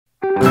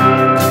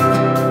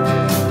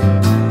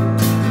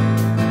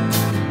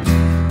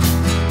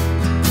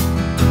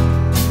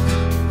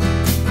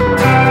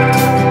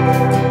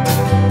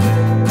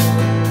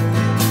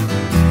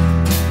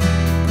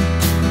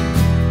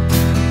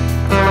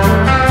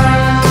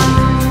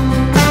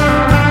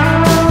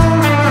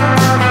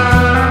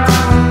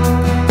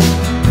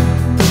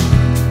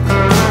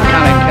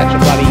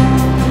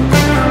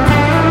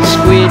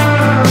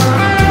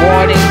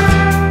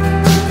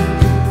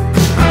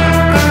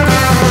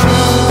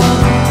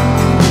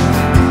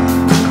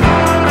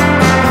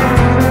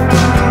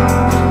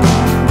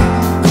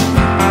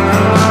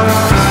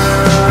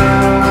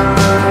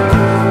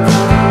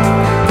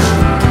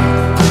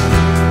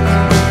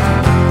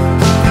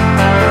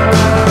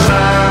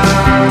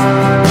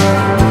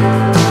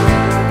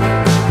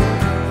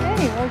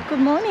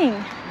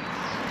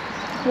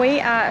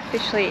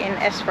officially in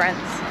Esperance,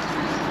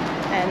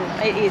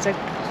 and it is a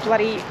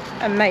bloody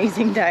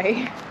amazing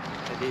day.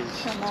 It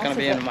is. It's going to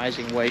be an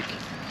amazing week.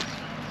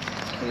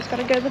 We just got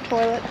to go to the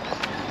toilet.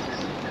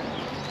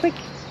 Quick.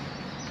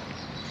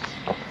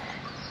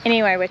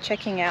 Anyway, we're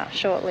checking out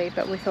shortly,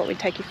 but we thought we'd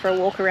take you for a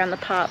walk around the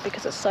park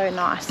because it's so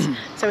nice.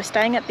 So we're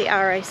staying at the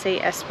RAC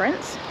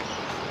Esperance,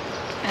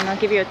 and I'll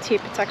give you a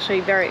tip, it's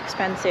actually very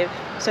expensive.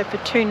 So for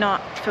two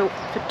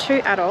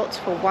adults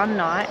for one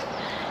night,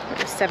 it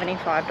was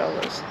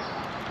 $75.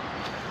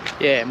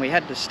 Yeah, and we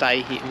had to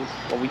stay here.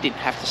 Well, we didn't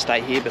have to stay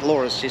here, but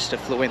Laura's sister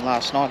flew in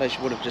last night, as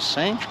you would have just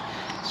seen.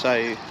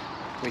 So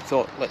we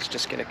thought, let's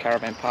just get a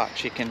Caravan Park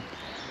chicken,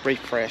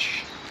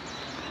 refresh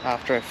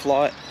after a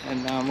flight,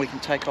 and we can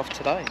take off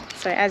today.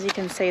 So as you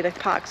can see, the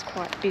park's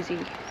quite busy.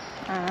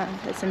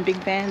 There's some big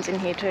vans in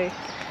here too.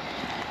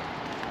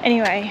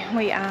 Anyway,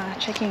 we are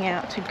checking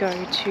out to go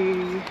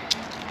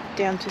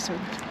down to some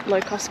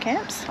low-cost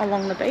camps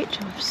along the beach.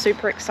 I'm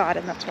super excited,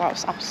 and that's why I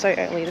was up so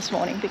early this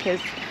morning, because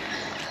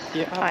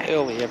you're up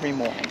early every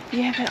morning.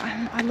 Yeah, but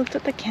I looked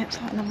at the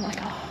campsite and I'm like,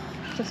 oh,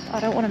 I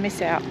don't want to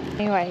miss out.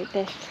 Anyway,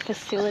 the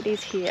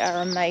facilities here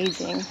are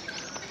amazing.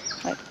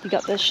 Like, you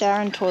got the shower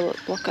and toilet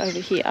block over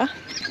here.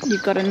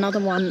 You've got another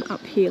one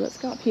up here. Let's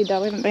go up here, Dale.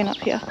 We haven't been up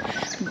here.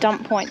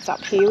 Dump points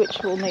up here, which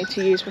we'll need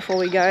to use before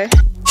we go.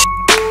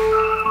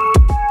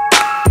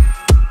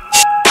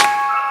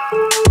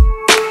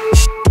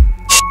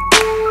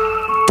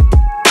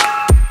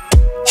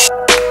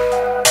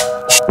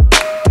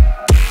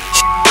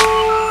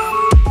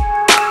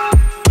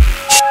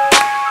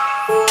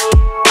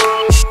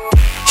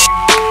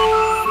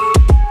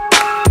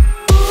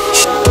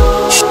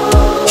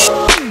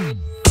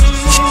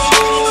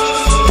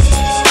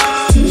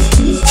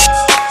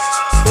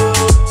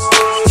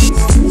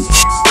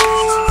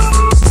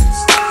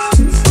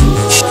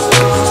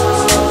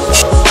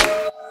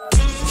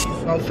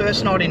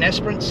 First night in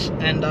Esperance,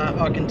 and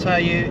I can tell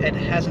you it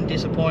hasn't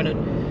disappointed.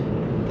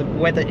 The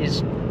weather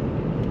is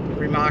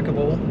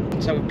remarkable.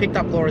 So we picked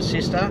up Laura's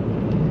sister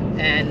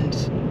and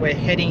we're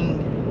heading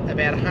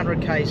about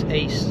 100 k's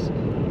east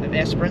of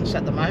Esperance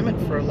at the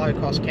moment for a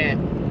low-cost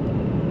camp.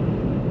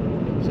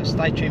 So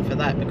stay tuned for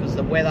that, because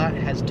the weather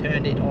has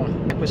turned it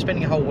on. We're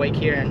spending a whole week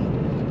here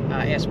in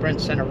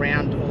Esperance and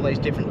around all these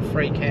different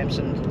free camps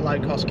and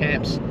low-cost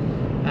camps.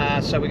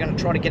 So we're going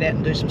to try to get out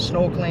and do some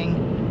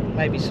snorkeling,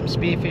 maybe some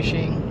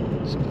spearfishing,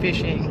 some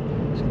fishing,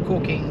 some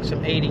cooking,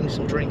 some eating,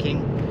 some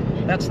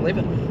drinking. That's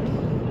living.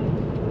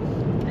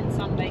 And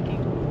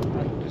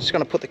sunbaking. Just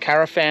going to put the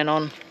Caravan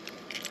on.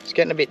 It's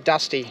getting a bit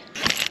dusty.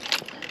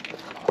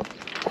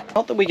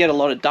 Not that we get a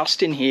lot of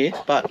dust in here,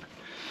 but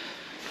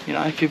you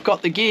know, if you've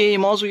got the gear, you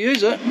might as well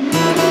use it.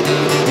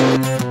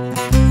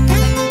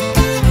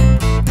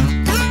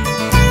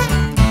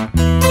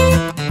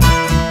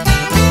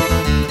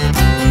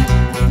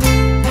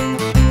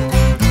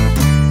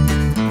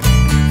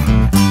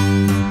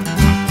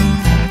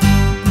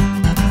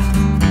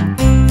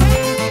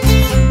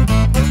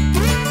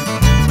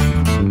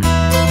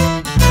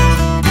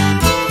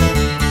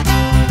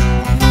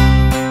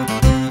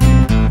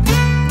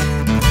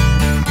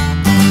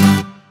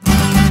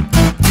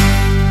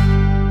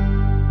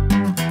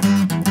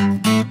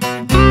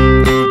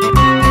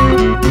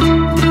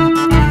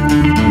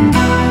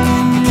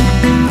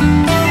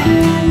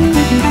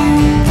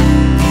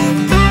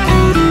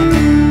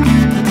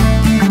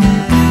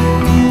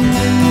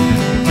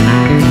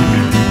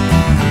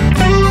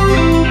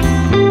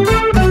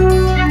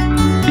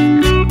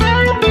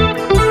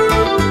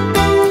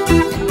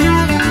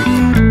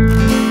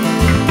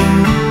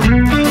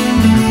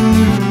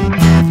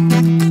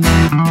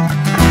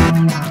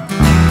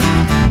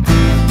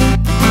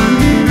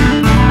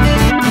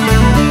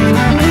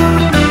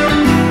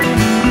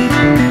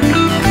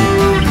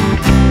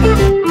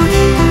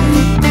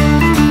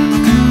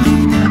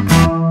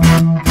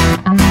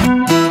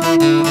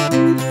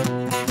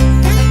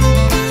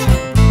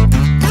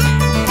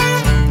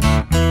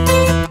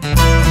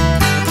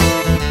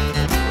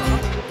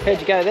 How'd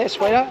you go there,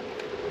 sweetheart?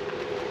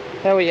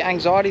 How were your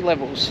anxiety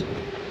levels?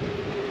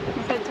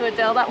 I said to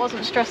Adele, that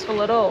wasn't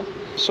stressful at all.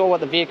 Saw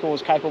what the vehicle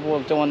was capable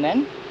of doing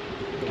then.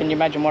 Can you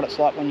imagine what it's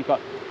like when you've got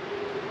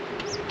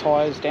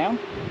tyres down?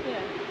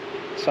 Yeah.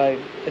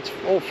 So it's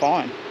all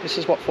fine. This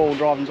is what four-wheel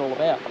driving's all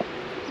about.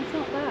 It's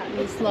not that.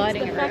 It's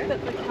sliding the fact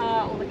that the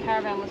car or the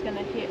Caravan was going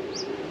to hit.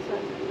 So.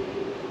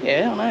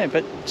 Yeah, I know,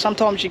 but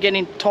sometimes you get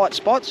in tight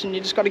spots and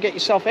you just got to get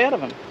yourself out of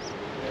them.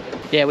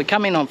 Yeah, we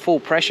come in on full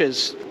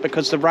pressures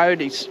because the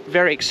road is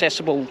very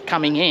accessible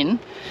coming in.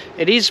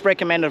 It is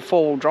recommended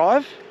four-wheel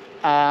drive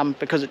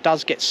because it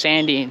does get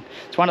sandy.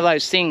 It's one of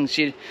those things,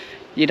 you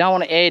don't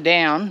want to air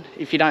down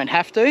if you don't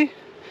have to,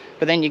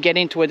 but then you get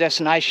into a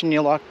destination,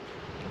 you're like,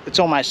 it's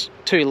almost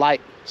too late.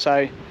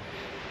 So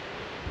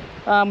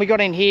we got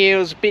in here, it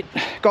was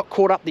got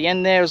caught up the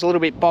end there, it was a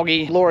little bit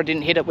boggy. Laura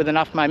didn't hit it with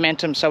enough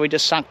momentum, so we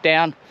just sunk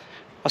down.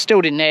 I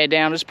still didn't air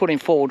down, just put in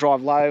four-wheel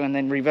drive low and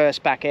then reverse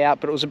back out,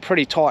 but it was a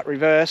pretty tight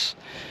reverse.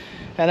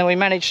 And then we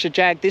managed to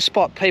jag this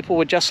spot. People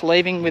were just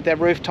leaving with their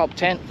rooftop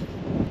tent.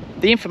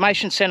 The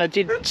information centre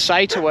did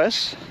say to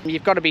us,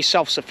 you've got to be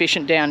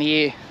self-sufficient down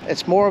here.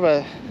 It's more of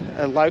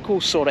a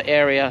local sort of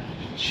area,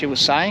 she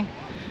was saying.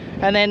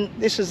 And then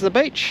this is the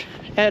beach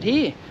out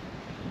here.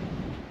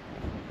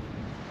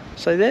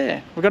 So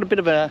there, we've got a bit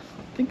of a,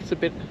 I think it's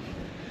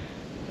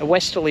a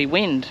westerly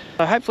wind.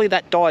 So hopefully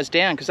that dies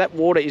down because that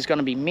water is going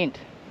to be mint.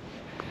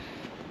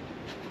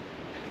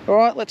 All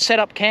right, let's set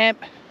up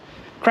camp,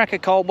 crack a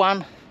cold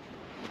one,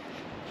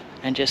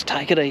 and just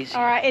take it easy.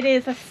 All right, it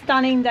is a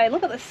stunning day.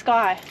 Look at the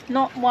sky,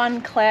 not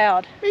one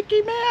cloud.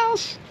 Mickey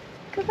Mouse.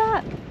 Look at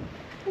that.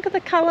 Look at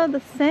the colour of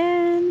the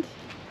sand.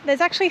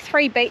 There's actually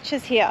 3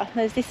 beaches here.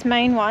 There's this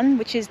main one,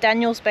 which is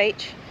Daniel's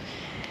Beach.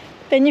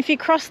 Then if you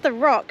cross the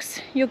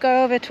rocks, you'll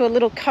go over to a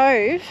little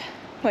cove,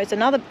 where it's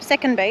another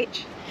second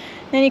beach.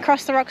 Then you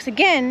cross the rocks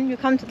again, you'll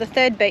come to the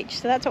 3rd beach.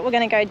 So that's what we're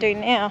going to go do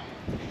now.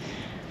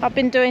 I've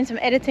been doing some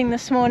editing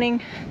this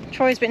morning.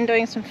 Troy's been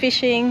doing some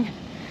fishing.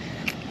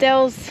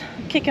 Del's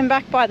kicking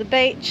back by the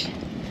beach.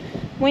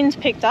 Wind's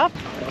picked up.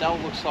 Del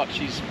looks like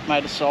she's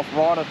made herself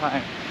right at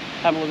home.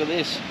 Have a look at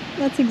this.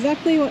 That's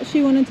exactly what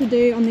she wanted to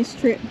do on this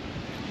trip.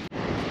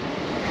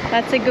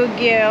 That's a good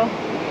girl.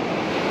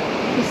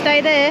 You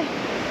stay there.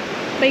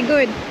 Be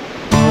good.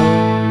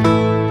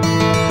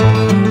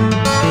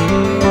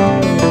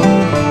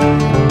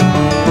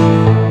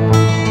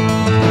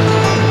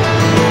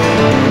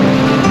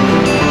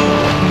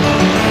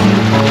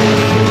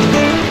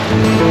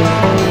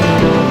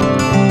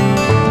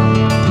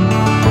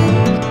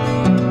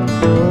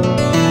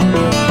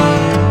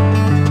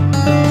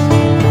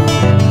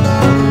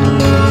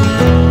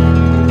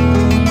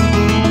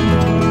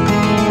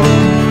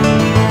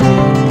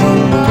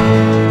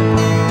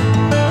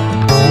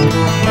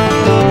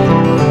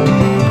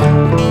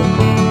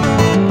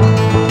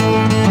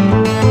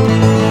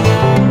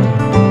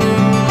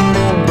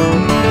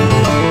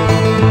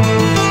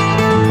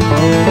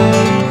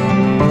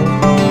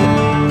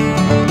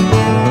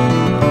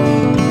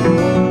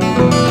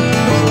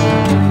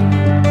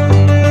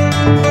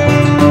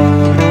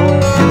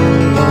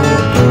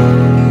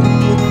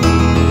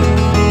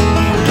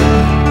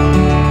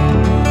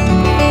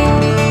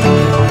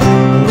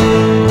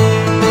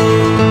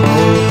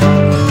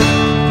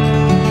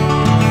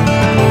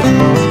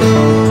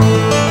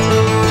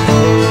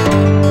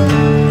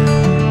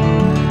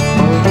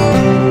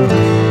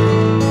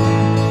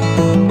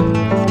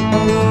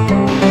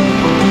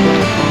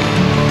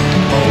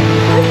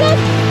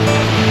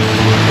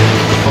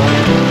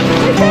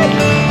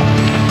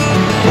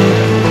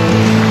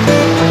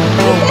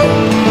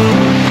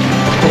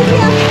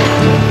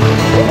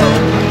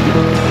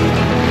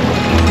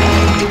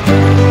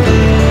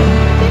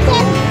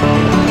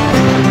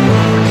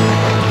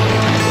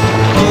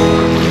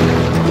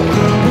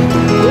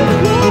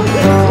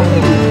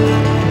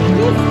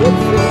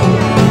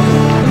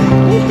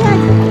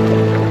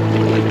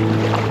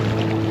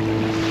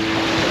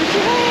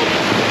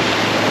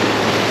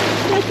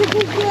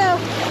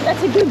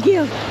 That's a good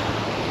girl.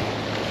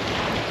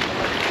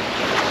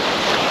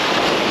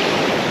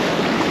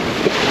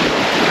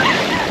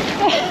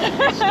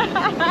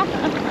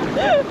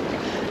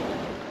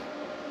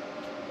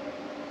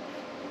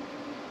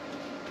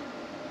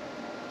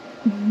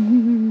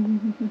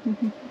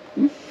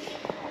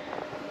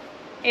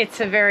 It's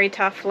a very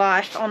tough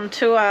life on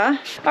tour. All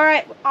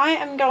right, I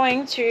am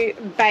going to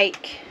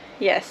bake.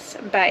 Yes,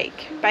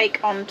 bake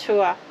on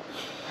tour.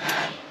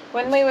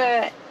 When we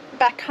were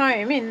back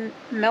home in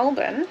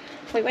Melbourne,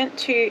 we went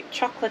to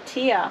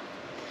Chocolatier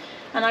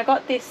and I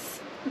got this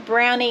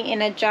brownie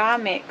in a jar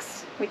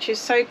mix, which is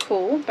so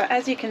cool. But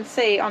as you can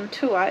see on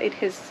tour, it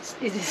is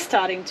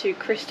starting to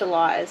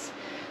crystallize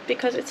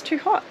because it's too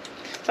hot.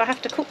 So I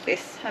have to cook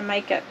this and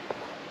make it.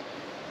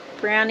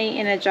 Brownie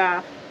in a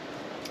jar.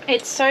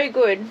 It's so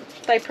good.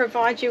 They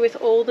provide you with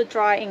all the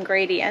dry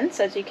ingredients,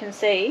 as you can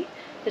see,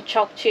 the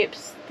choc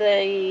chips,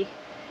 the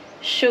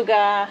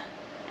sugar,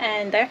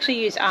 and they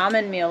actually use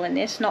almond meal in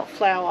this, not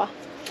flour.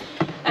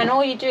 And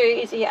all you do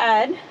is you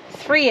add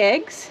 3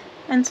 eggs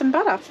and some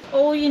butter.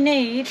 All you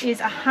need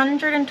is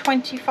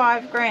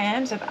 125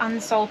 grams of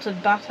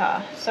unsalted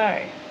butter.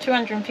 So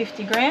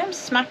 250 grams,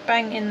 smack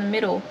bang in the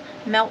middle.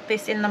 Melt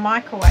this in the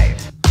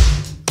microwave.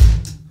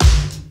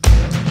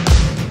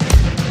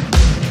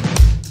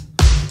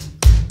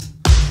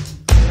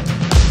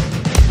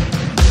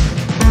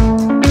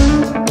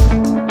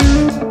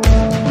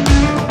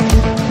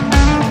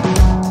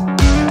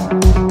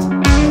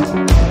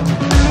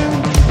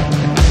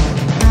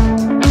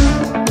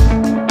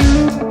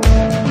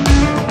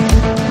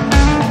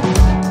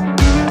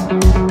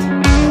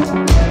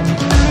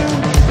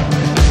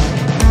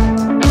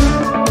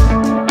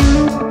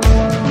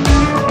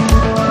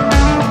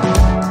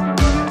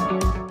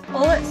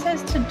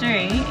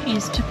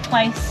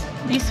 Place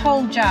this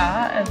whole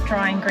jar of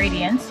dry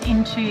ingredients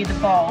into the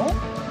bowl,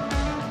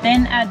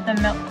 then add the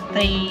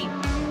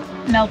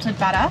melted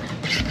butter,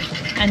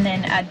 and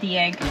then add the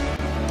egg,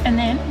 and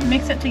then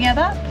mix it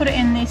together, put it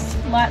in this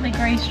lightly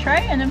greased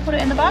tray, and then put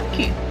it in the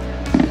barbecue.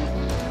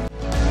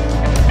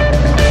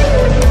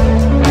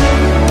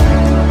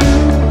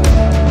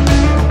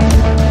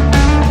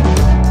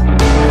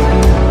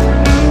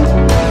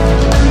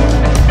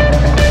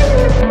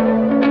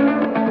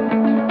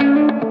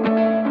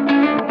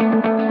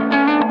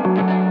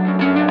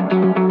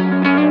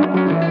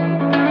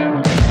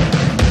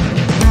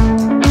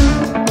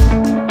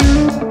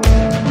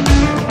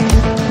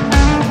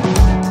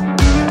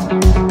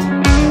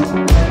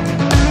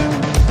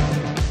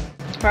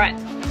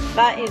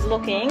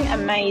 looking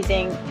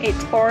amazing.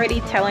 It's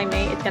already telling me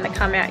it's going to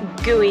come out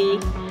gooey,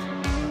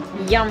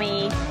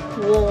 yummy,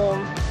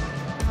 warm.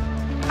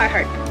 I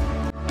hope.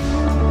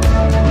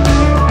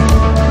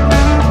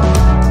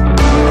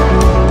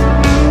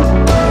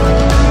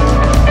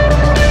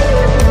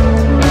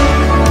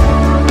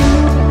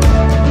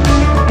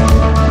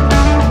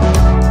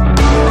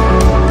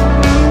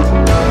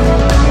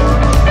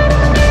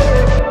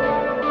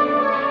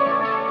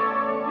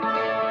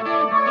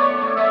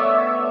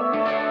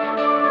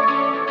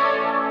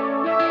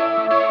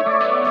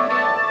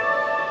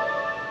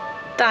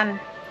 Done.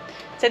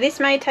 So this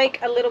may take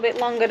a little bit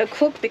longer to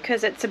cook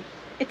because it's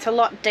a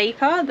lot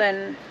deeper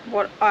than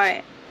what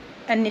I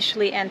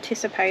initially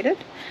anticipated,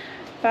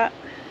 but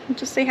we'll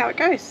just see how it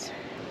goes.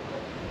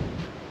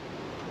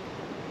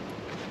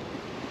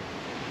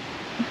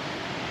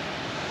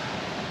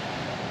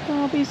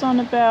 Barbie's on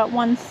about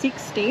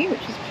 160,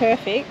 which is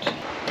perfect.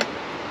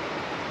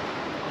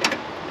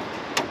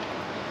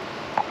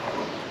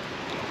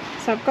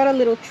 So I've got a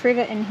little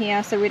trivet in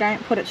here so we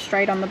don't put it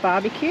straight on the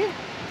barbecue.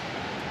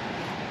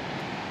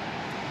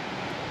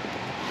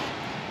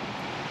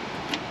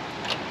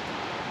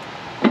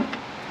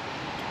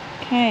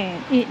 Okay,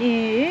 it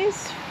is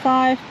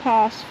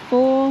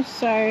 4:05,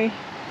 so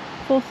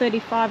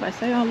 4:35 I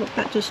say. Oh look,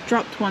 that just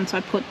dropped once I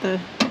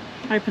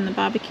opened the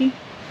barbecue.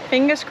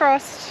 Fingers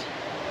crossed,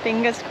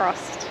 fingers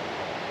crossed.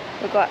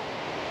 We've got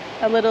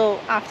a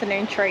little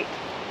afternoon treat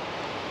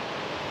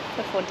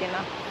before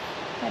dinner.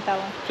 Hey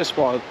Bella. Just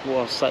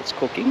whilst that's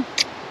cooking,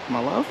 my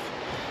love,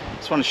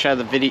 just want to show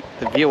the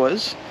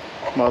viewers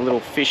my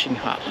little fishing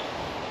hut.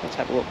 Let's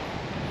have a look.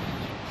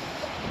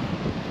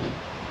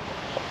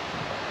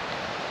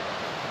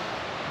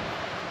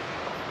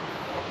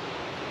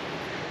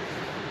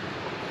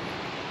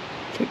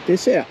 Check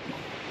this out.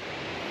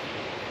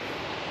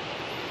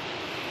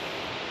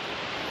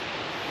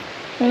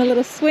 Want a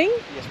little swing?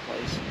 Yes,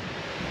 please.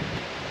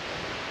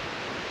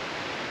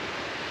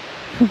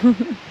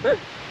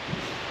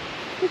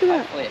 Look at that.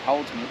 Hopefully it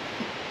holds me.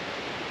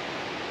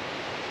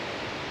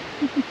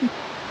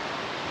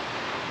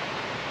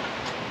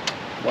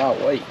 Wow,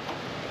 wait.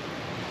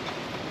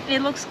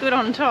 It looks good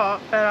on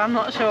top, but I'm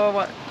not sure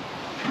what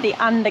the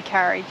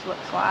undercarriage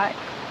looks like.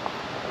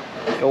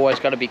 You always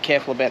got to be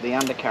careful about the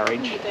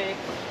undercarriage. You do.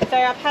 So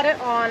I've had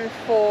it on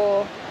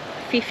for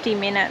 50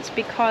 minutes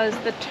because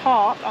the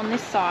top on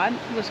this side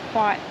was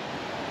quite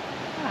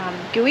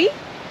gooey.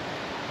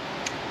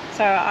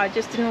 So I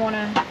just didn't want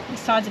to, the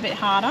side's a bit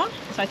harder.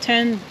 So I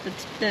turned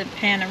the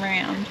pan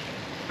around.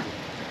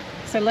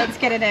 So let's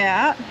get it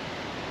out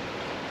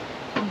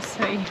and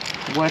see.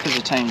 Work as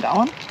a team,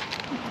 darling.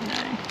 Oh,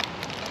 no.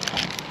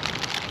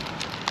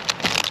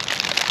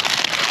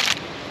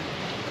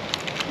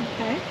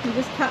 Okay, you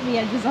just cut the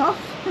edges off.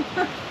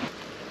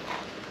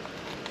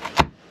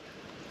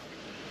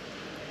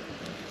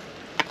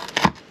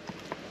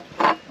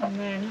 And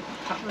then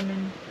cut them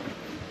in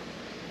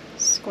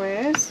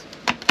squares.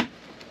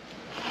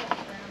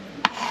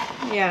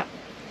 Yeah.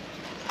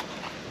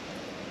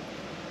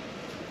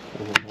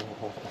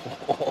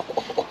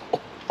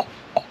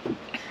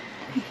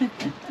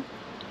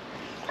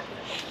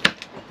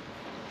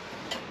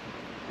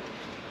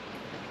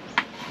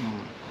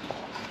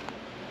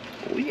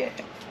 Oh yeah.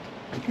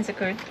 Is it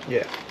good?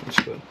 Yeah, it's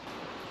good.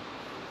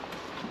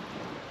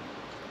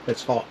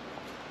 It's hot.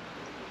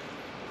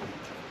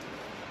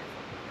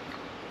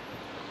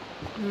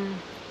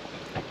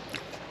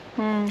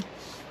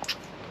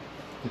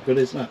 It's good,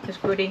 isn't it? It's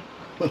goody.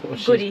 Oh,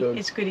 she's Goody. good.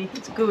 It's goody.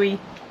 It's gooey.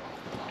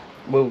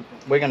 Well,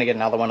 we're going to get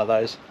another one of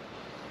those.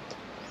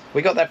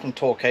 We got that from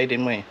Torquay,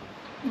 didn't we?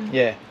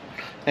 Yeah.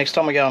 Next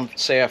time we go and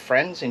see our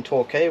friends in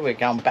Torquay, we're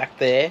going back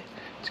there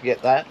to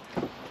get that.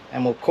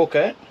 And we'll cook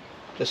it.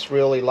 Just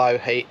really low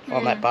heat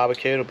on that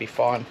barbecue. It'll be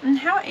fine. And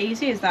how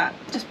easy is that?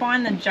 Just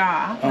buying the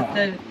jar with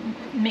the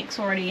mix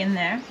already in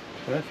there.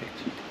 Perfect.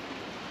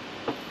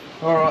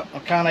 Alright, I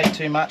can't eat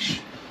too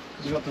much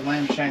because we've got the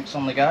lamb shanks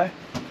on the go.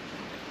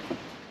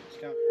 Let's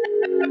go.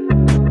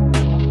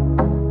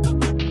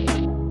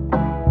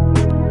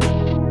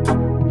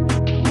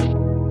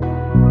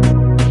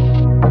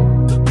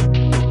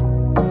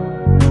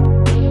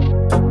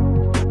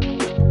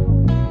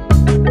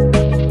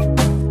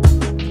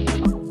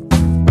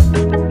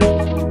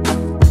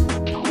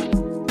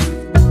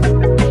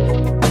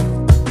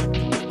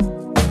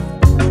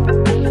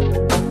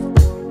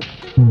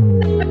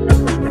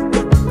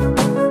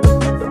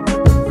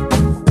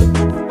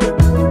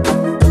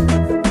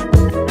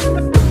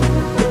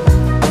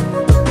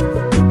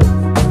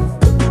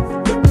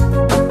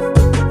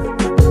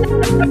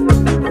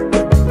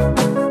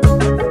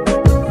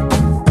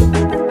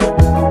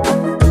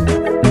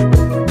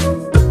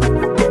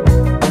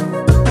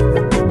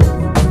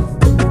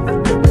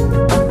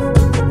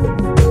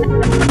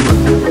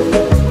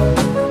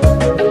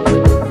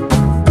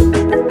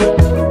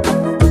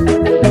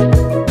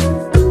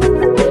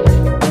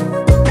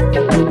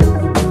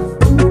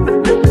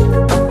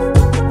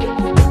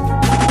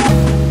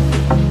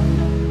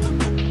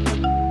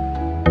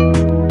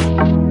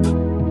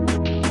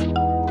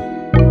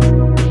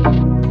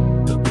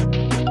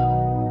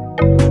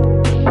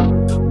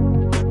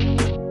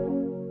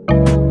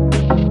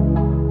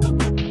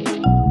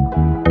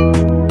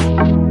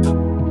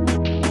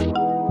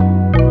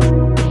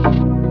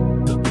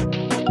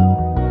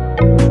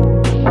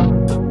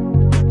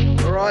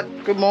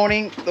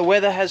 morning. The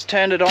weather has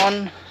turned it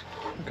on.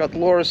 We've got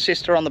Laura's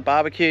sister on the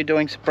barbecue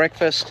doing some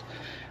breakfast.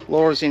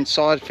 Laura's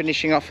inside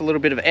finishing off a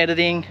little bit of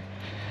editing.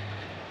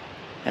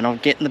 And I'm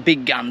getting the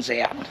big guns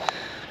out.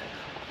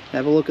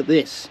 Have a look at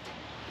this.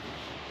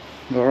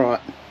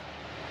 Alright.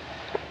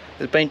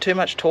 There's been too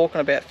much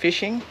talking about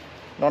fishing,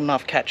 not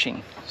enough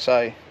catching.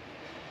 So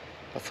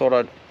I thought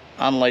I'd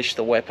unleash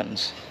the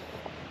weapons.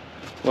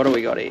 What do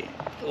we got here?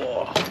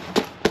 Oh.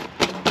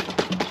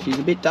 She's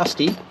a bit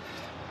dusty.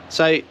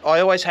 So I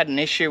always had an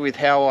issue with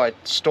how I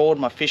stored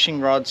my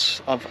fishing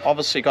rods. I've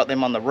obviously got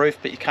them on the roof,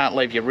 but you can't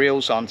leave your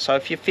reels on. So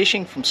if you're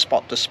fishing from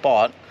spot to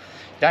spot,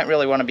 you don't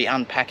really want to be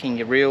unpacking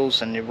your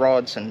reels and your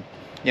rods and,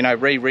 you know,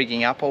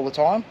 re-rigging up all the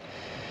time.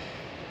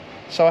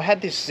 So I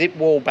had this zip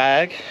wall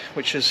bag,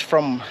 which is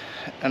from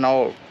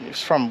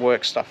it's from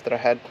work stuff that I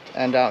had,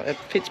 and it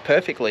fits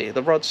perfectly.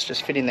 The rods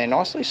just fit in there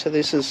nicely. So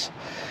this is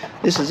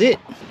it.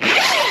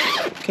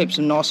 Keeps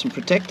them nice and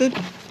protected.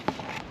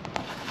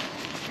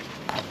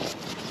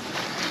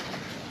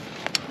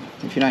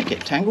 If you don't get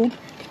tangled.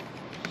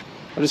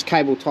 I just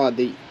cable tied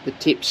the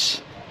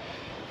tips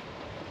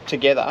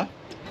together,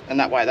 and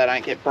that way they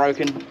don't get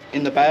broken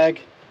in the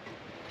bag,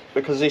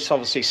 because this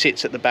obviously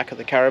sits at the back of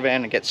the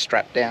caravan and gets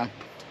strapped down.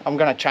 I'm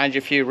going to change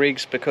a few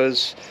rigs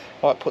because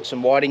I might put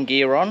some whiting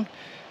gear on,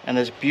 and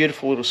there's a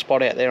beautiful little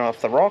spot out there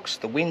off the rocks.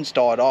 The wind's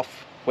died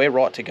off. We're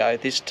right to go.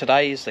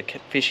 Today is the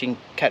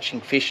catching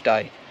fish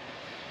day.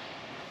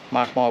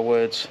 Mark my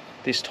words,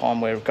 this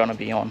time we're going to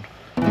be on.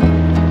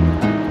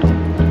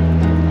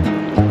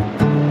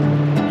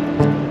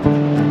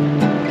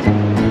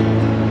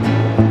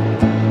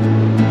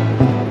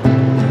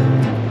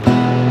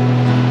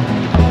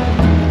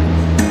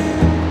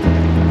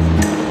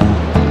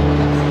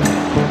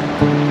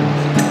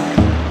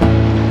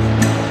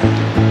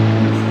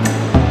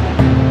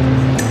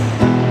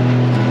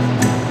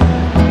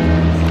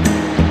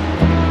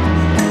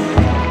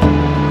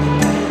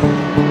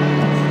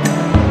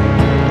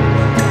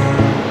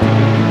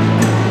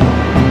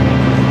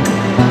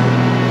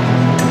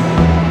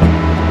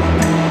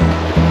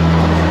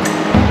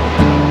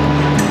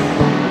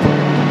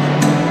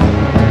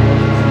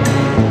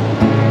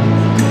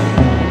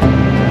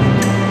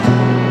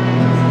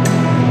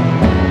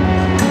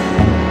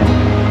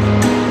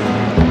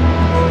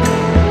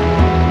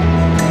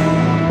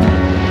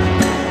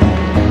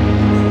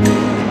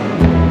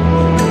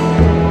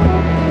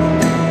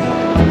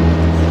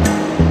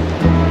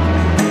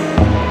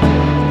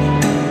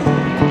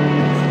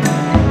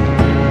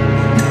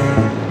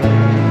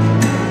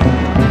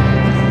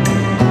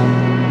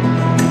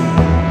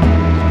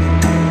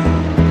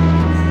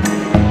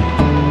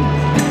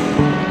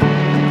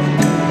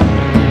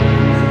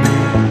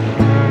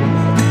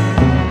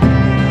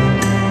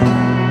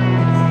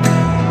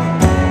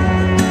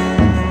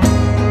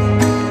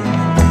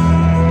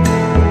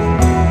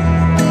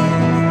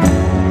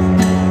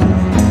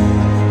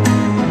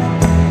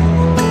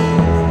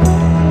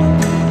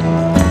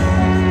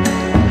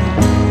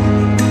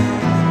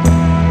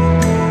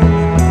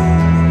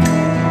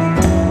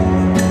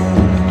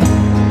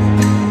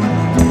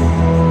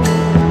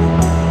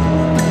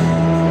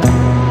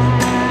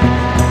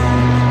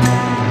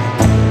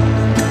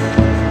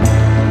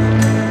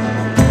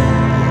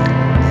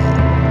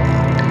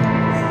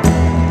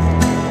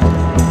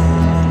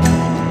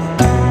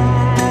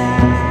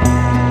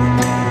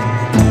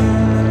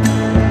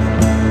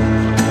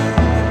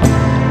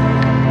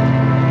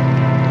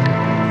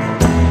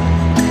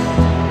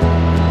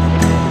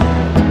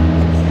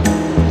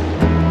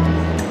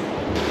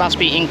 Must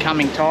be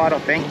incoming tide, I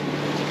think.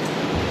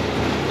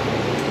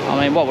 I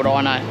mean, what would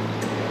I know?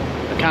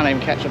 I can't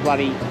even catch a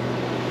bloody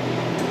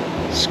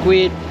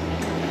squid,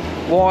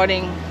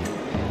 whiting.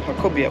 I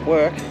could be at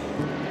work.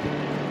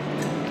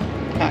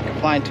 Can't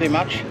complain too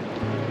much.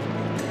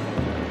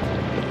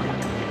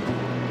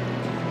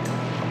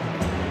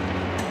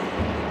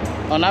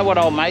 I know what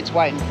old mate's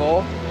waiting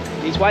for.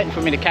 He's waiting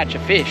for me to catch a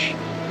fish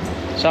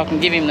so I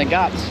can give him the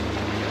guts.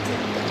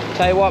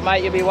 Tell you what,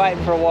 mate, you'll be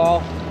waiting for a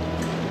while.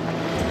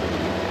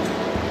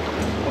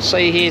 I'll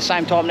see you here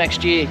same time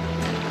next year.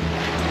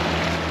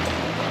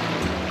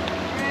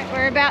 Alright,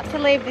 we're about to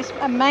leave this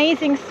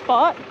amazing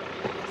spot.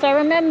 So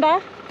remember,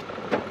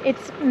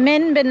 it's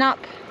Menbenup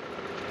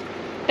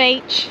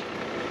Beach,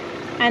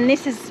 and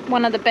this is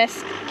one of the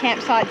best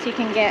campsites you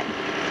can get.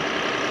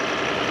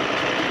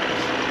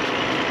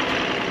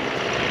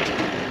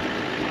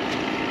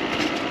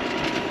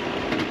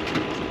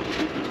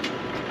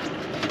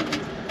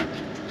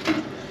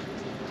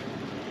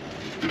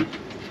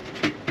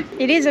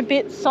 It is a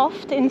bit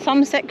soft in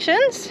some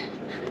sections,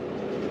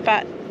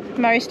 but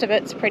most of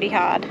it's pretty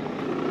hard.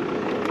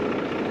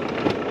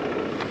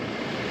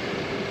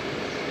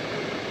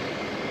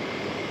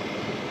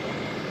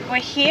 We're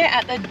here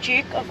at the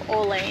Duke of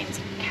Orleans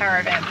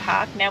Caravan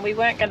Park. Now, we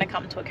weren't going to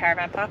come to a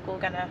caravan park, we were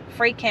going to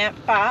free camp,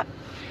 but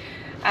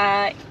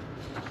a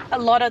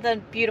lot of the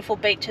beautiful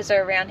beaches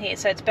are around here,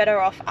 so it's better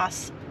off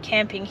us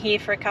camping here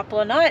for a couple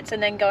of nights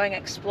and then going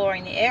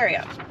exploring the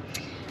area.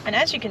 And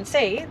as you can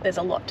see, there's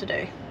a lot to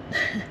do.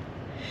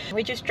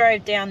 We just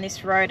drove down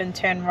this road and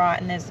turned right,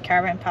 and there's the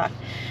caravan park.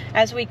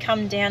 As we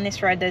come down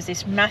this road, there's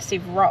this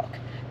massive rock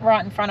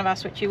right in front of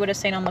us, which you would have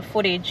seen on the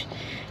footage.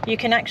 You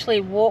can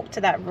actually walk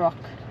to that rock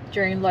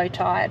during low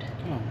tide.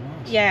 Oh,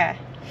 nice. Yeah.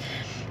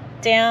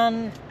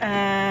 Down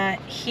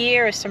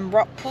here are some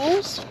rock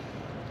pools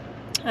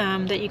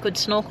that you could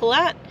snorkel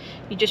at.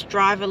 You just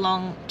drive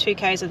along 2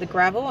 k's of the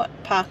gravel,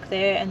 park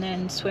there, and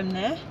then swim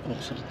there.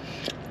 Awesome.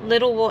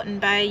 Little Wharton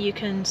Bay, you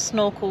can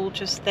snorkel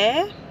just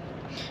there,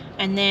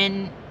 and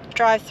then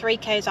drive 3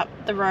 k's up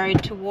the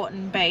road to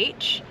Wharton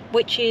Beach,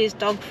 which is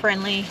dog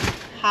friendly,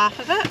 half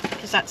of it,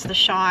 because that's the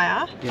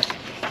Shire. Yep.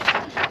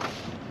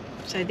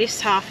 So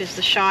this half is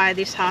the Shire,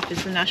 this half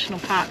is the national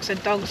park. So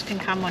dogs can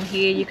come on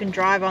here, you can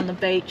drive on the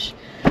beach.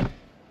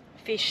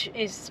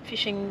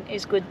 Fishing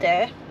is good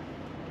there.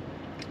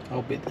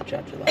 I'll be the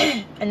judge of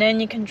that. And then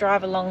you can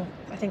drive along,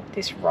 I think,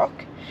 this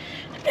rock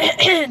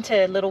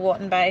to Little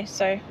Wharton Bay.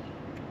 So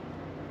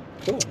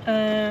cool.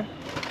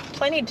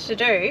 Plenty to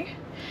do.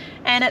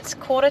 And it's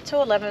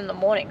 11:15 in the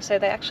morning, so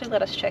they actually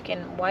let us check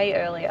in way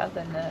earlier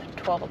than the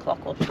 12 o'clock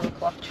or 2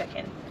 o'clock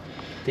check-in.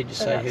 Did you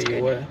say who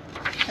you were?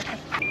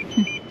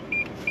 Okay.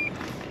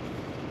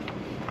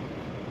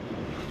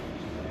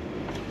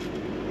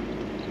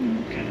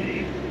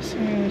 Okay,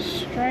 so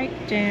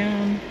straight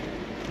down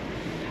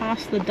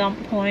past the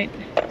dump point.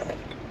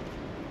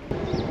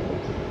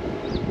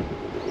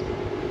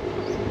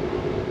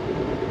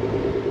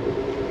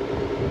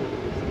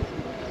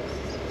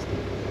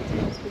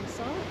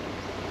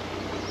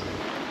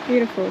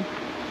 Beautiful.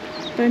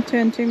 Don't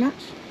turn too much.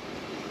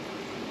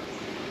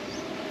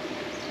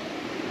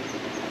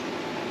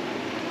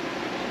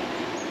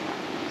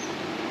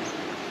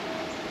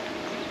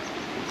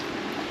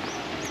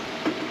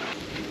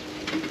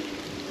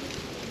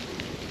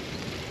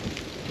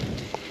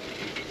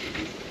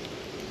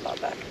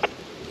 Back.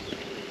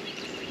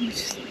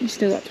 You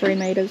still got 3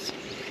 meters.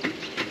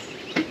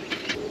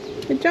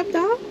 Good job,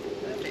 Dale.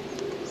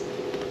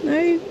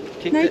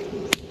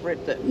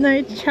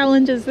 No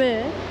challenges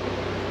there.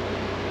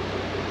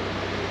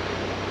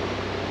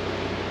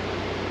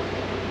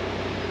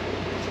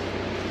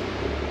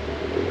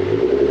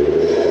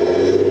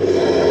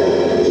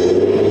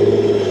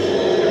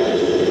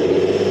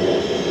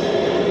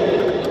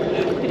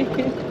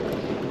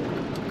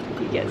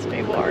 He gets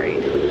me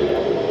worried.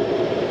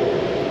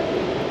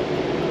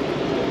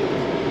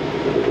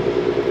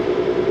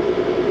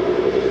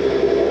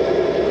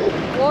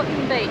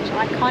 Wharton Beach,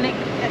 iconic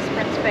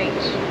Esperance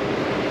beach.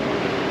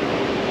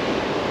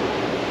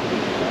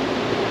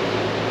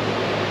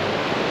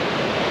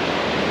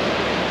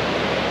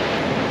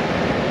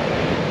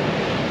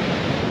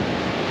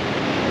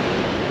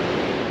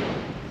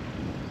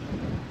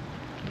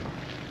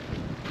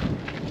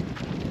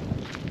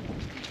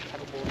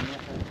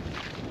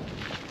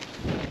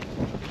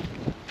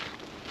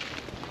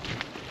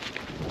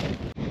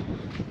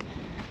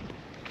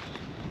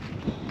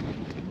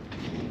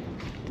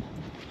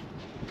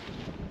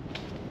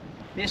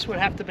 This would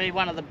have to be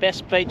one of the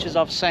best beaches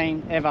I've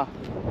seen ever.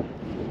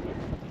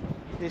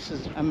 This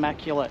is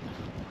immaculate.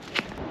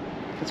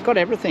 It's got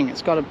everything.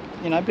 It's got a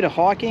bit of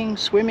hiking,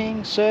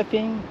 swimming,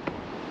 surfing.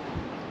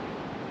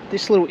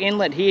 This little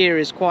inlet here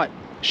is quite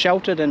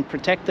sheltered and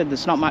protected.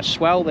 There's not much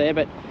swell there,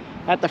 but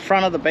at the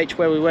front of the beach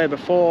where we were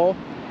before,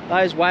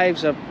 those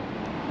waves are,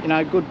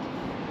 good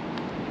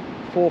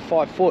 4 or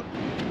 5 foot.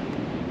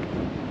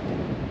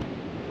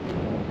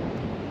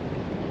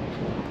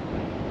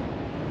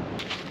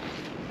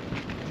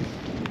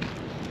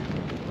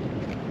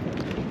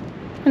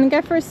 Wanna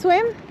go for a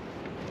swim?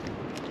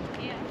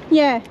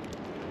 Yeah.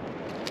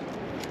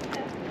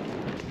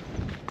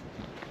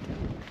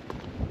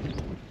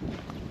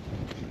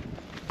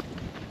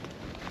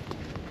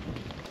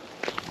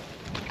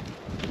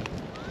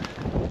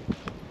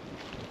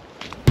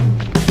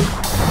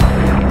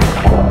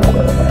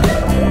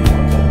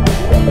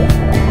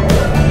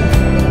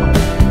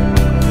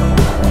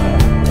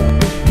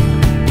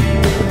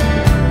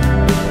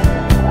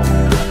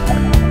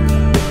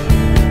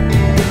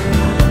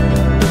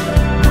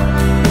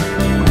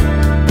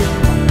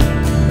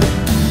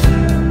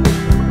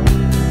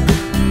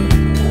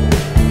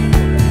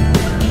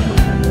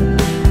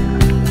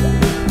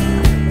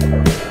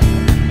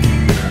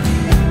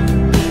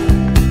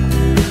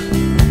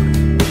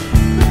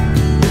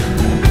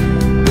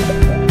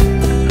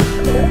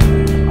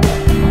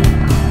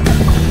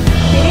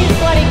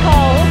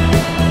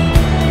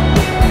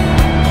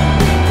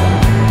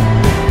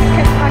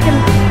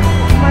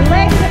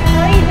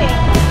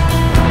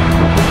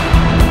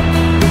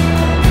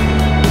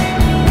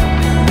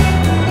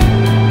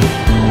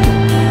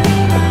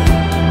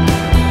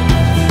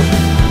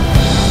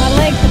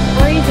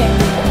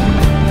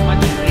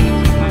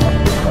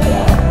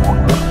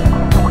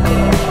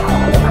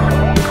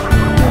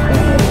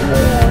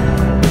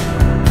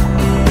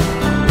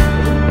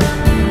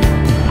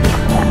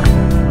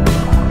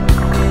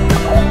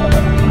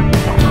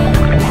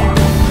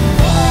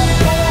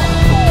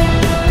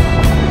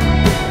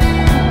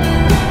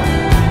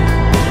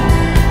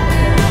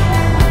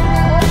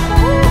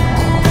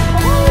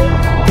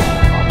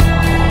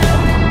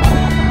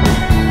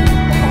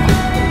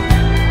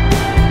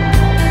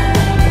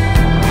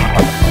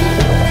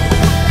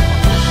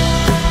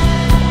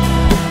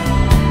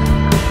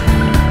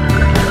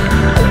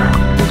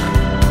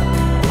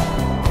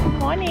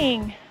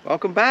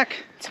 Welcome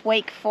back. It's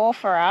week 4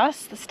 for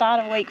us, the start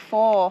of week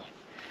 4.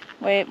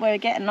 We're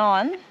getting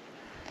on.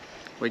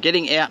 We're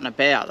getting out and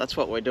about, that's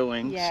what we're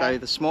doing. Yeah. So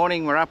this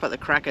morning we're up at the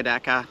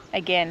Crackadaka.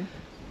 Again.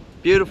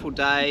 Beautiful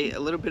day, a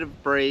little bit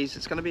of breeze.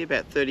 It's going to be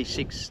about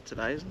 36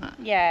 today, isn't it?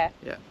 Yeah.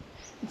 Yeah.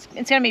 It's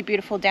going to be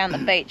beautiful down the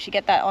beach. You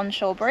get that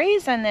onshore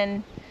breeze and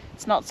then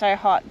it's not so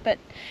hot. But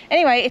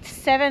anyway, it's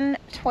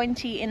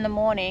 7:20 in the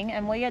morning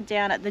and we are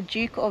down at the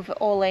Duke of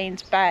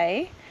Orleans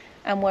Bay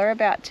and we're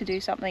about to do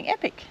something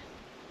epic.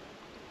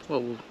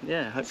 Well,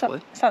 yeah,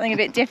 hopefully. Something a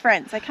bit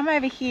different. So come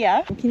over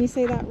here. Can you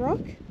see that rock?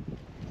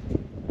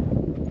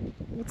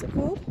 What's it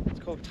called? It's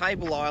called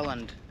Table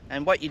Island.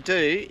 And what you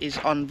do is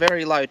on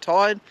very low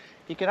tide,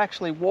 you can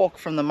actually walk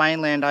from the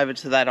mainland over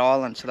to that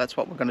island. So that's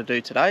what we're going to do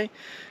today.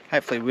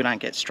 Hopefully we don't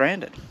get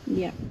stranded.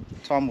 Yeah.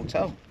 Time will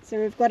tell. So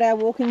we've got our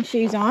walking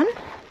shoes on,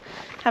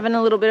 having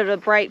a little bit of a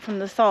break from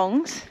the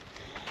thongs.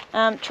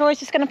 Troy's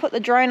just going to put the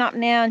drone up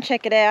now and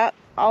check it out.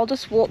 I'll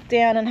just walk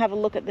down and have a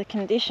look at the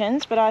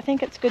conditions, but I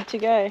think it's good to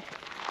go.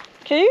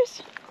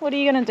 Coos, what are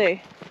you going to do?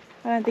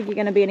 I don't think you're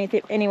going to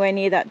be anywhere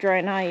near that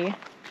drone, are you?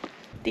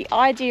 The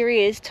idea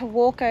is to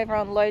walk over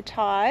on low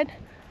tide,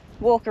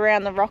 walk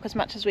around the rock as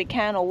much as we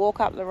can, or walk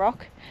up the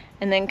rock,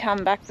 and then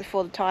come back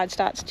before the tide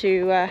starts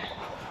to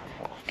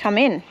come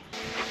in.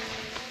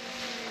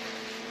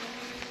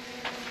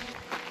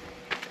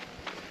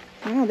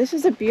 Wow, this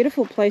is a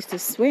beautiful place to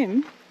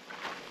swim.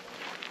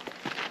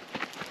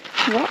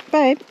 What,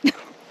 babe?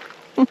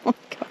 Oh my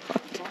God.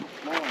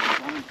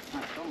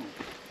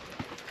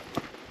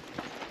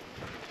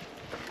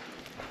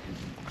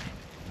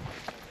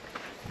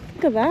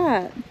 Look at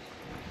that.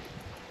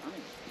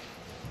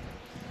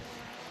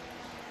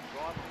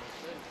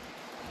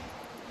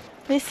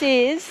 This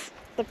is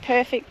the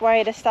perfect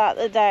way to start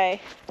the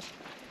day.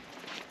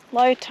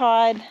 Low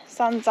tide,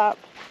 sun's up,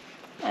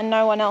 and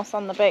no one else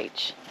on the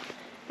beach.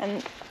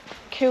 And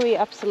Kui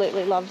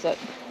absolutely loves it.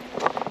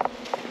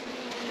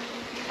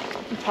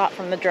 Apart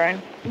from the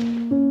drone.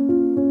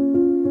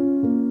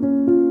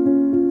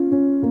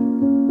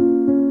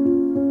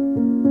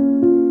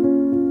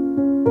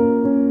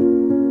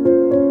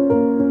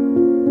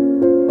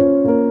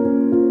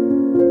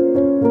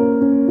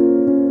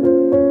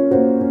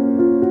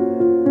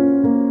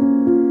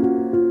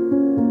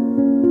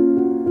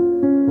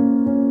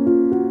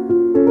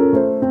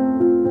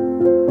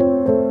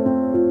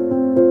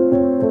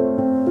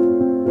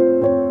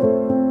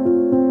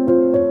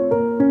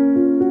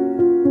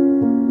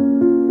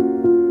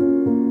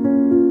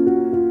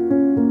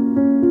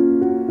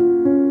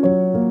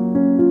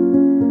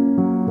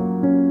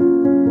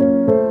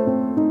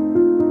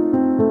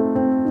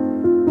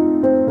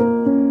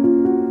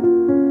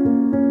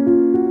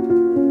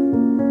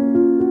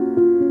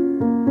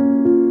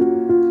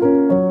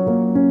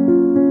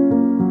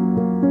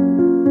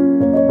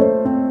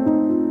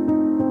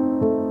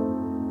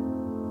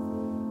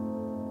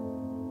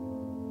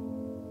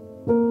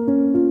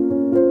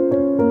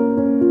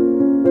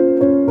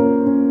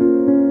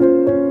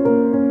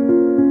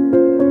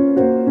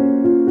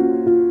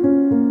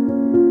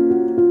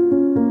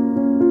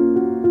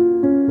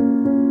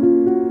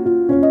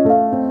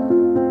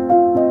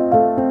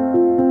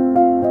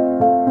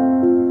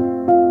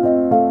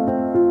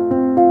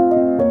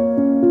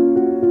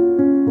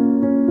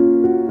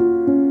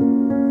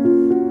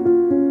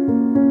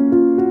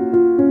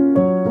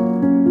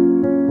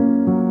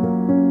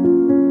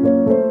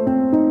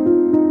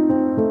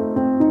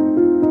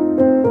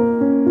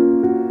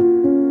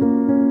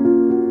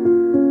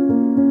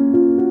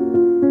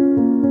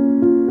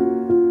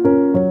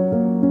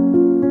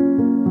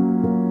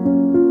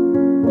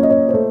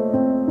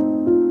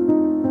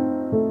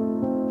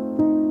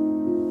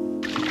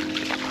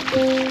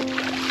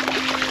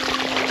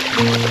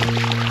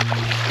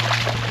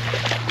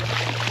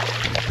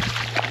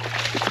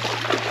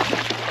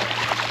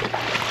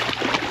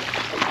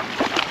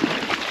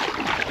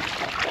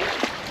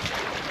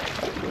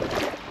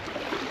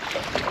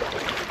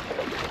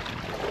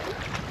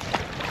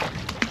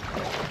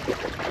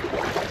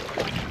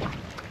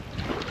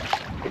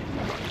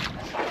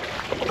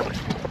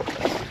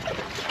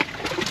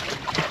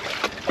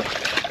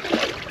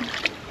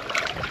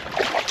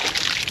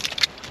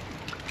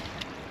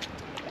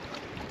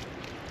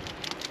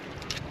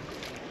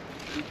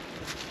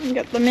 We've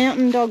got the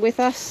mountain dog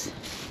with us.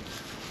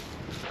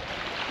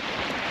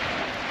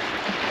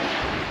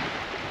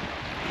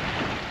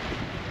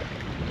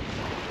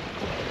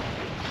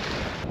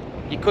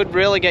 You could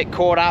really get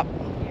caught up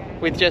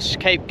with just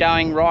keep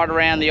going right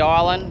around the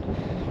island.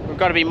 We've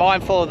got to be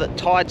mindful that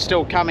tide's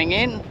still coming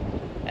in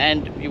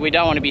and we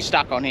don't want to be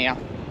stuck on here.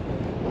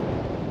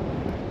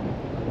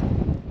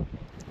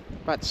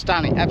 But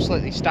stunning,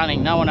 absolutely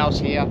stunning. No one else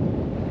here.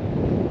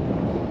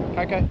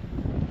 Coco,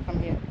 come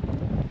here.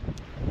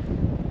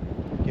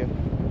 Thank you.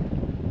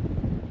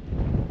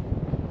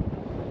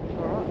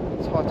 Alright,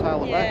 let's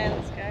hightail it back. Yeah,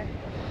 let's go.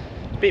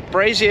 It's a bit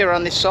breezier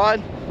on this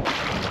side.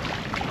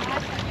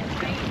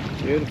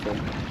 Beautiful.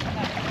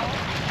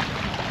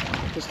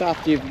 Just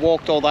after you've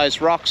walked all those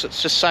rocks,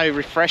 it's just so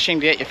refreshing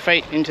to get your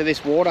feet into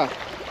this water.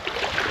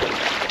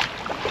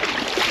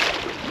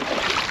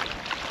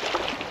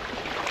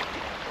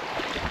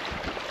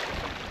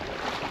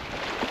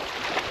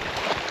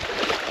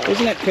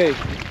 Isn't it, Coo?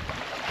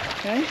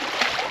 Okay.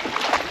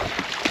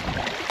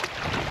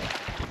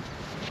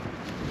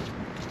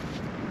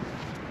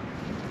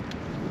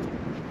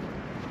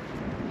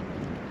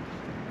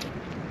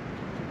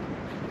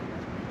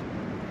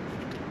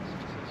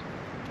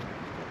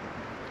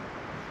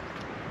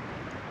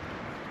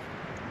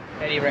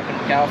 How do you reckon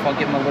it'll go if I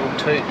give him a little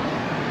toot?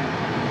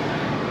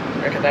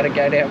 Reckon that'll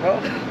go down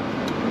well?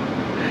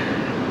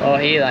 Oh,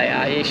 here they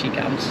are. Here she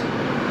comes.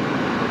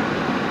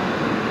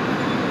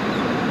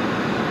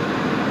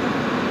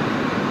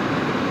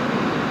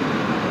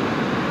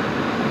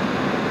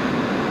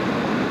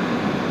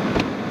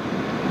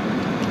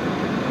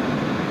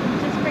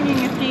 Just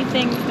bringing a few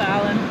things,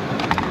 darling.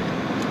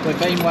 We've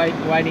been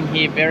waiting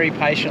here very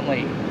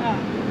patiently.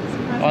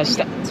 Oh,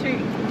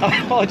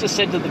 I just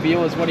said to the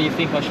viewers, what do you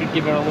think? I should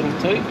give her a little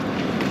toot?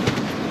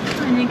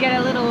 And you get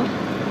a little...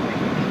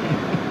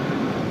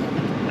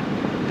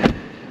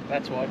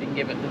 That's why I didn't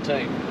give it the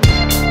toot.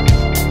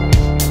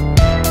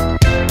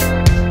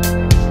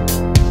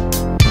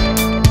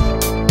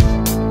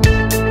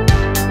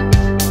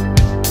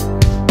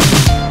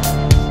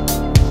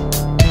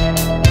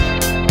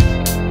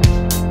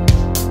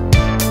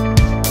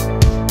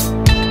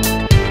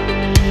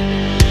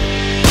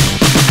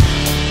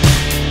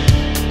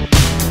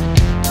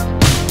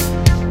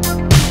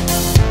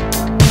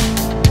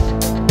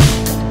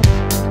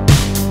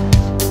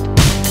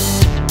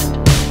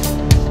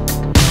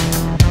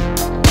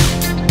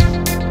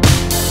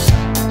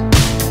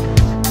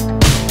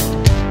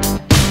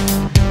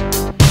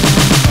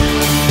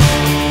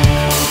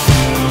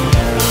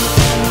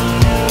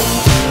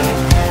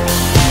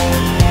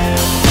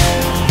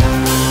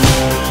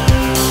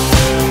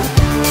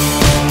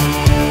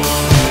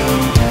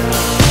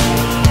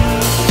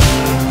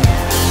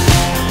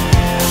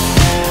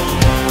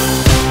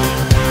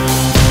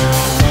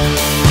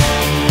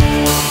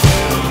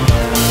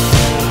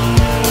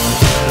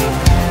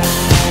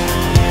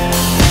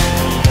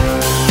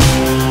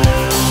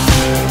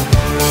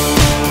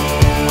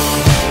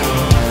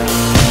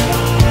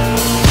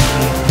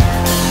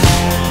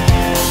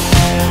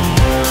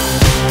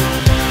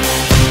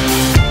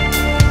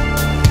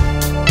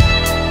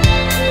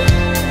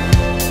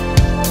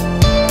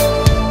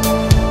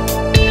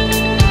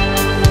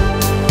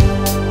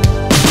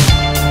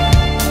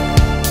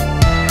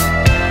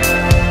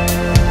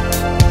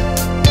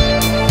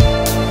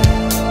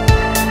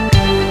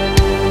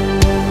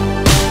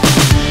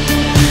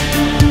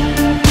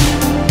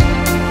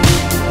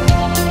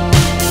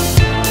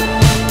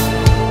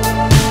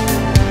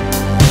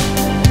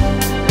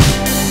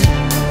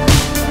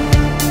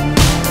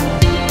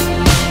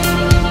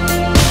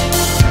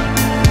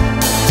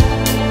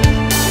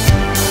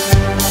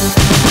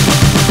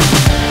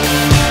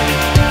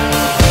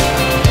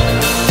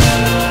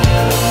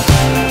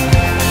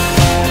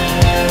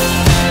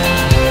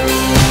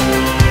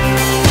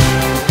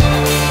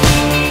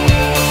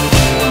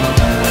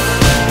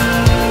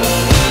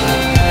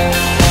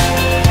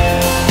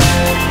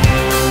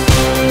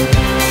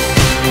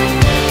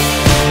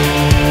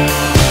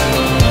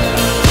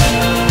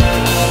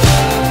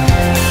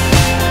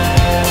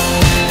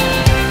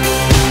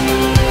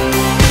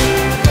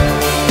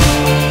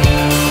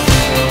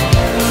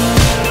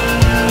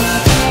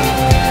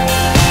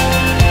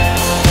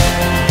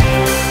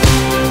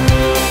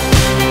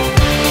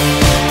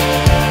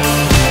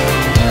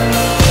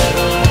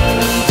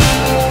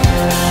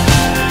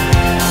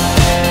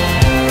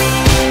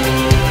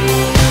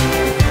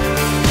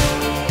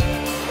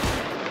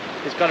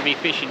 Got to be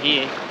fishing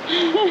here.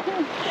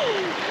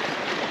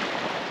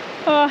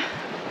 Oh,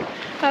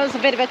 that was a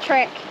bit of a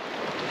trek.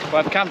 Well,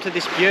 I've come to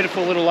this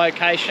beautiful little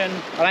location.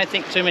 I don't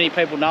think too many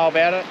people know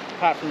about it,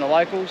 apart from the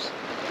locals.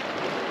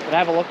 But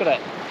have a look at it.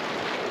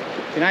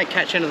 If you don't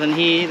catch anything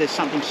here, there's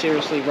something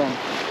seriously wrong.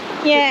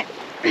 Yeah,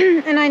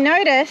 and I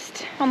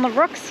noticed on the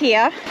rocks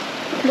here,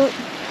 look,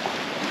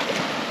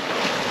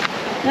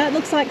 that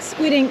looks like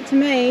squid ink to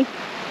me.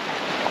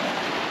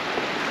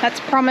 That's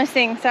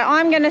promising. So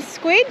I'm going to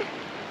squid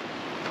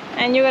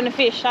and you're going to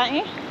fish, aren't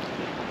you?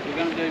 We're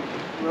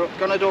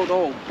going to do it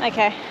all.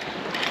 Okay.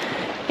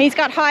 He's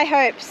got high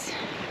hopes.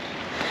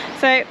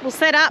 So we'll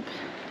set up.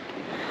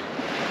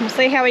 We'll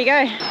see how we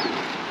go. What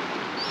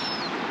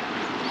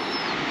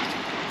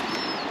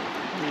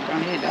are you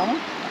done here,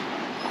 darling?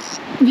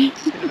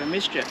 It's a bit of a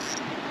mischief.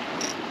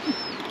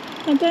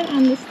 I don't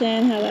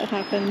understand how that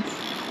happens.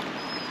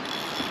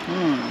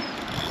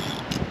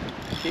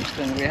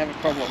 Houston, we have a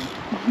problem.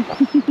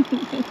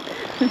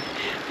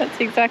 That's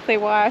exactly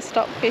why I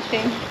stopped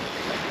fishing.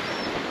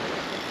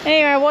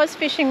 Anyway, I was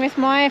fishing with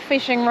my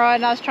fishing rod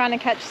and I was trying to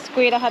catch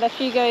squid. I had a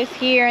few goes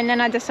here and then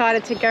I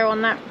decided to go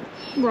on that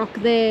rock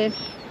there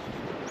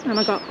and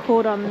I got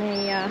caught on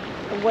the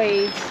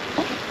weeds.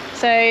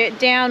 So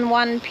down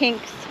one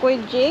pink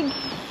squid jig,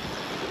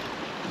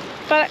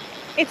 but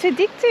it's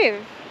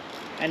addictive.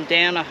 And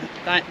down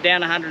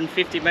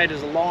 150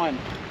 metres of line.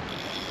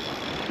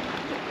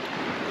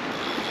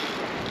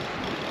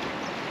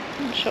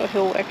 I'm sure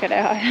he'll work it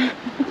out.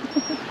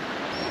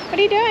 What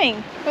are you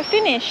doing? We're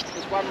finished.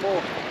 There's one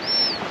more.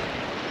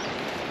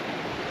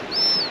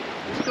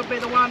 Could be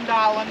the one,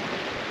 darling.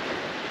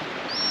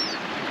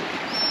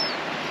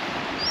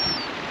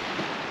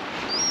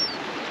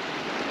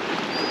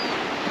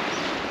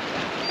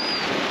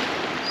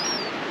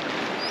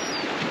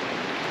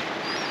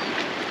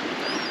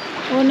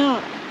 Or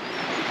not.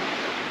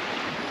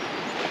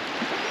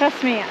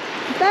 Trust me.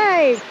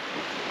 Dave!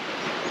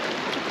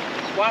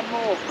 One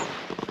more.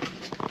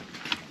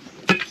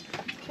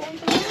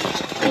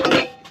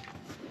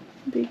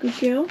 Be a good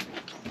girl.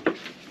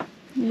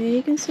 Yeah,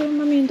 you can sit on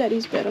Mummy and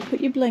Daddy's bed. I'll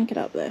put your blanket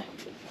up there.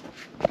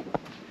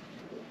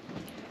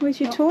 Where's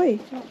your toy?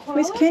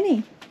 Where's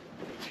Kenny?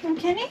 From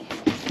Kenny?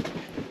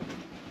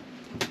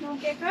 No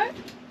gecko?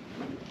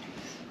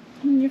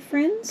 And your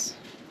friends?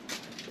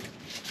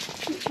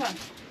 Which one?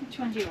 Which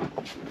one do you want?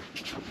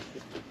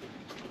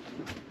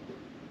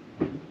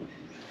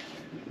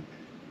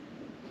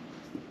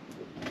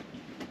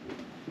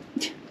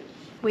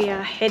 We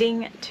are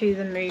heading to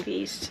the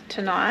movies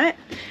tonight.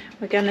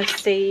 We're going to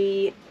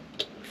see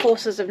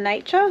Forces of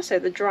Nature, so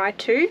the Dry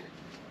 2.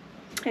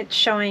 It's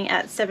showing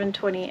at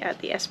 7:20 at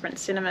the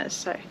Esperance cinemas,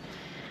 so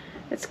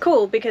it's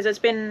cool because it's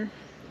been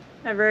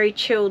a very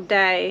chilled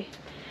day.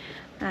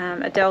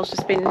 Adele's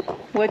just been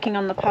working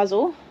on the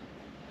puzzle.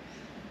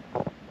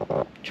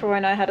 Troy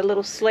and I had a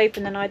little sleep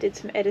and then I did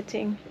some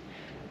editing,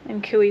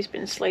 and Kui's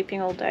been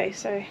sleeping all day,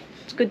 so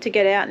it's good to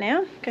get out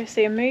now, go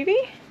see a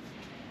movie.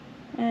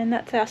 And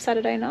that's our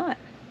Saturday night.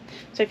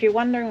 So if you're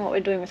wondering what we're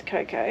doing with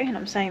Coco, and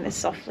I'm saying this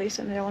softly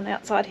so no one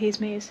outside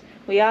hears me, is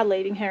we are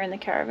leaving her in the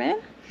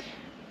caravan.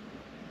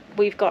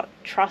 We've got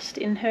trust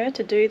in her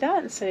to do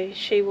that, so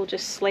she will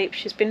just sleep.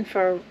 She's been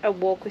for a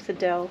walk with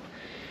Adele.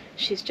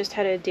 She's just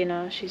had her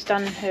dinner. She's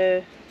done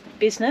her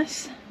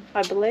business,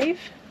 I believe.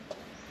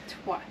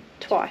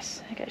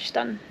 Twice. Okay, she's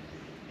done.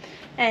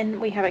 And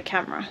we have a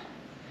camera,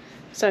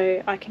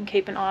 so I can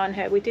keep an eye on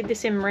her. We did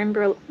this in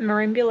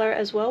Marimbula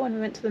as well when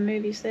we went to the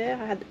movies there.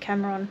 I had the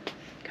camera on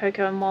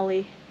Coco and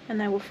Molly and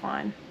they were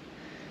fine.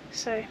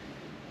 So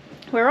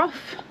we're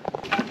off.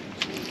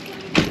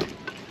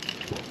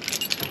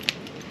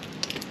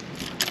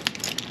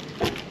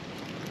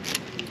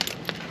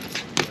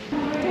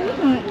 Good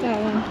night,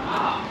 darling.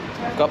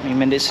 Got me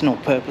medicinal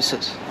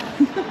purposes.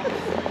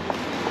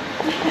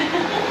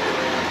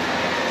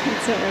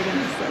 That's what we're going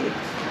to see.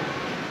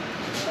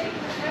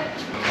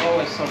 I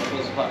always thought it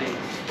was bloody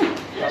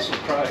Russell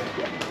Crowe.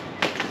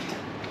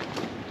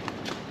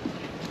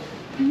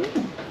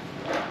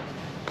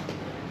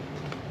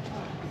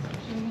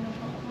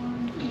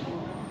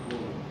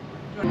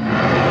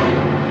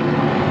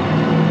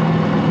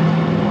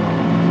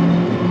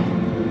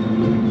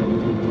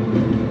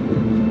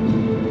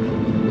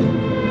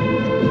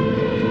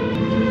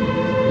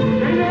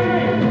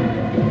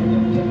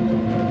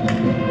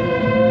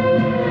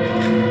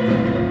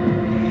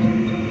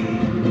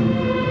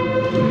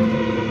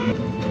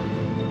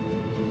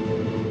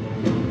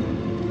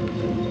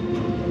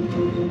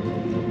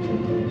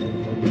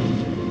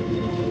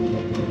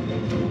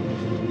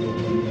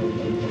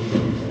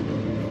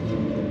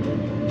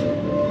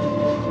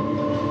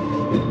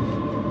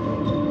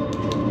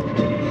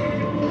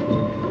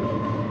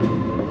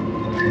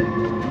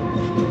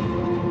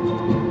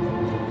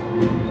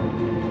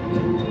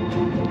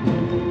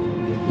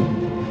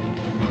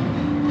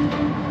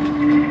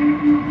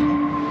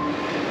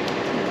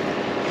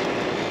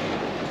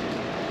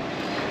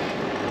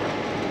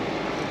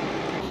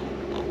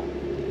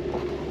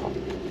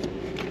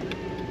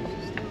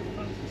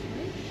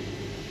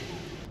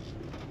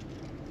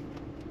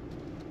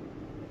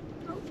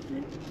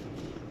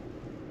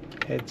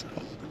 Heads up.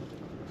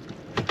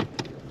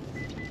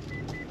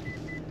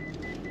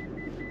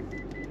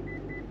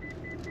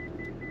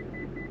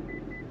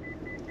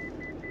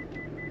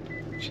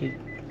 Do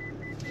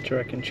you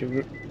reckon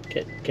she'll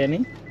get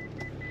Kenny?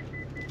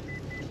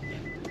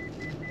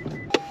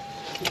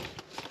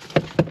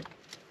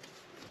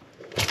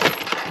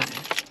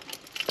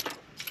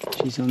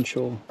 She's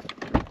unsure.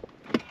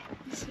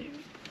 So,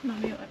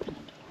 Mummy will open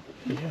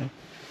it. Yeah.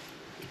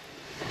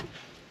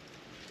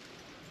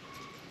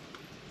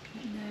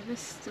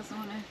 Nervous, doesn't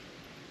want to.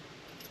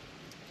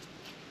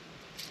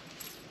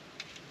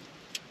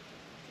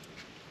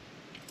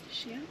 Is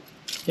she out?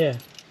 Yeah.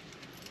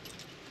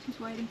 She's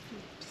waiting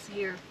to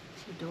see her to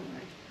the door.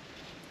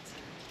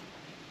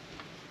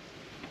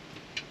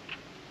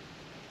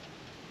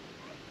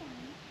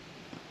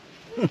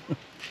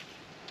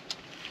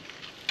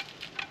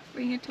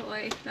 Bring a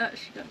toy. Oh,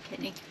 she got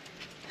Kenny.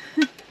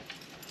 Let's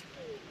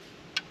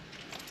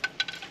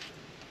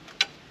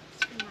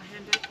bring my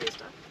handbag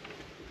first up.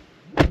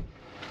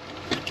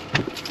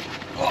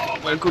 Oh,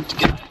 we're good to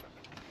go.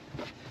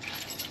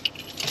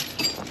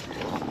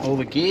 All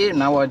the gear,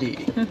 no idea.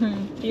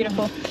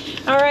 Beautiful.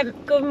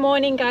 Alright, good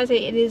morning guys.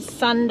 It is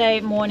Sunday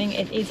morning.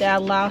 It is our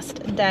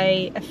last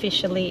day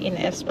officially in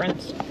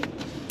Esperance.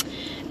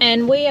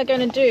 And we are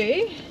going to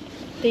do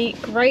the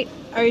Great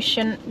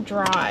Ocean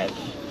Drive.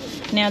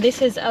 Now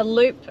this is a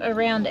loop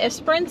around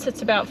Esperance.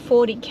 It's about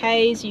 40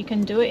 k's. You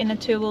can do it in a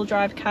two-wheel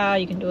drive car.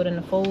 You can do it in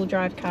a four-wheel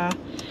drive car.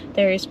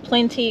 There is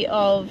plenty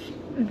of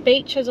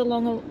beaches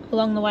along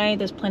the way.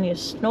 There's plenty of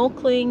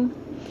snorkeling,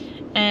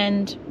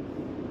 and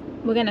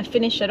we're going to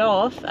finish it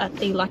off at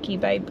the Lucky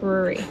Bay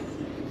Brewery.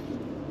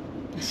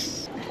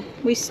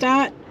 We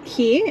start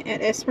here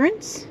at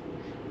Esperance.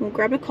 We'll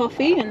grab a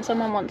coffee and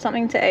someone wants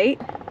something to eat,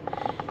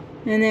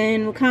 and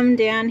then we'll come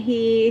down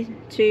here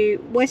to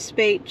West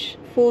Beach,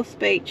 Fourth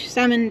Beach,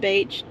 Salmon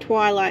Beach,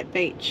 Twilight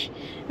Beach,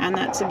 and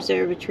that's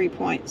Observatory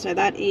Point. So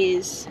that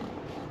is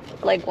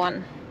leg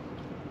one.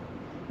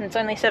 And it's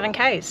only 7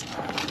 k's.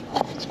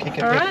 Let's kick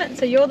it. Alright,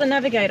 so you're the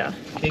navigator.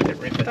 Kick it,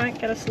 rip it. Don't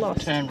get us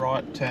lost. Turn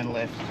right, turn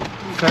left.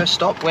 First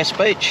stop, West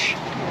Beach.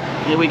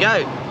 Here we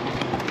go.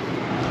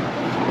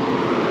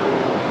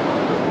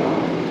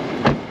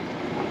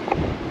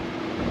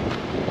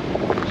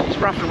 She's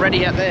rough and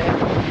ready out there.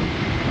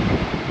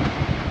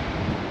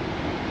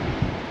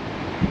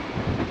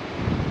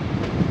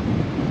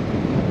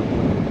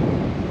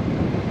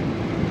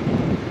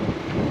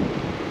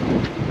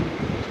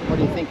 What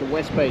do you think of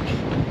West Beach?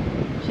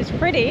 She's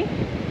pretty.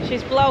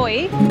 She's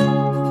blowy.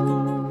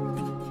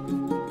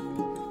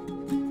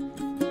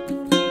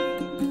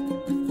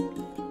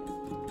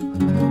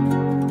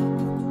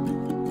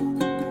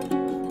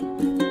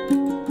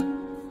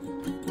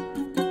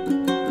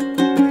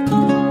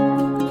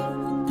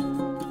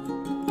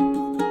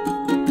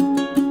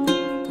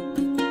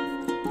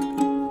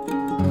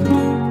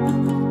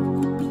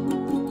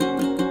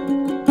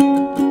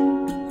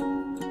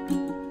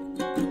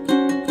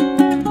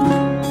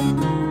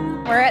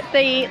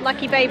 The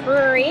Lucky Bay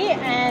Brewery,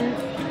 and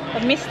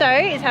Misto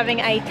is having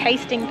a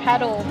tasting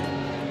paddle.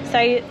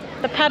 So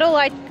the paddle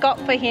I got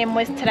for him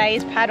was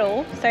today's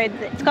paddle. So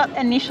it's got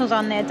initials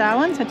on there,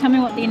 Darwin. So tell me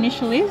what the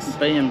initial is.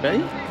 B&B?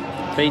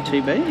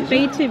 B2B?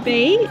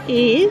 B2B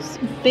is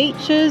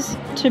Beaches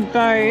to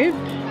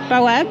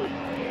Boab.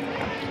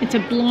 It's a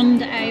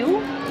blonde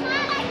ale.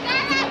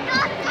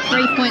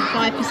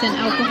 3.5%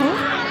 alcohol.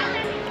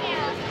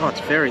 Oh,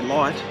 it's very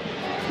light.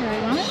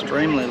 Very light.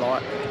 Extremely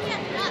light.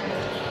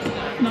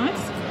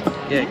 Nice.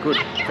 Yeah, good.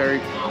 Very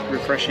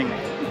refreshing.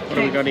 What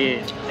do we got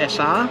here?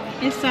 SR?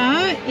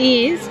 SR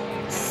is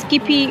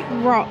Skippy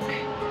Rock.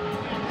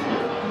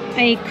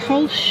 A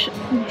Kolsch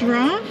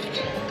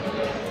draft.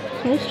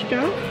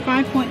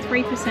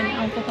 5.3%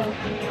 alcohol.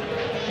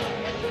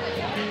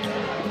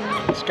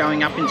 It's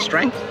going up in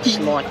strength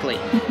slightly.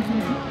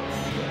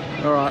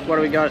 Alright, what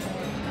do we got?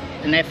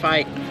 An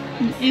F8.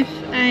 An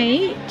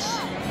F8.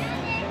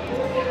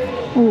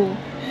 Ooh.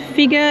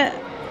 Figure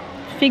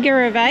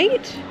of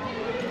 8.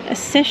 A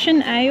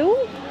session ale,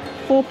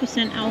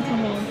 4%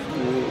 alcohol.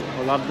 Ooh,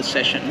 I love the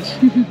sessions.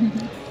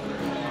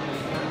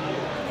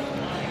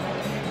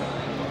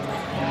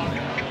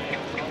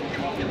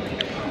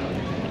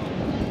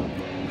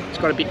 It's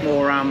got a bit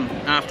more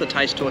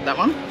aftertaste to it, that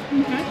one.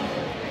 Okay.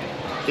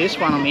 This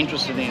one I'm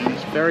interested in.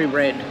 It's very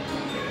red.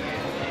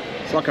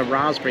 It's like a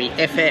raspberry.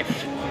 FF.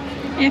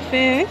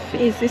 FF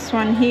is this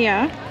one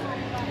here.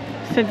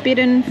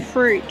 Forbidden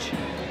Fruit.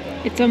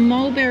 It's a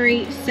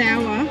mulberry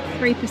sour,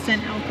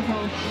 3%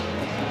 alcohol.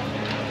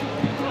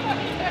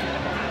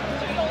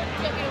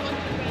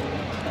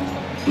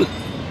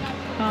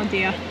 Oh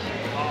dear.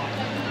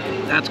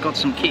 That's got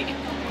some kick.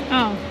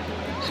 Oh.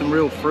 Some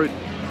real fruit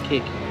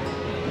kick.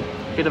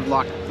 Bit of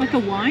like a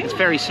wine? It's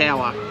very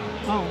sour.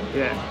 Oh.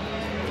 Yeah.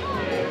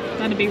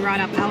 That'd be right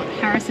up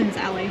Harrison's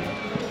alley.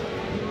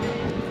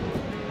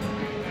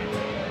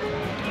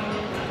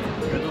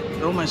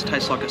 It almost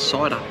tastes like a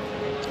cider.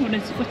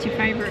 What's your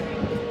favourite?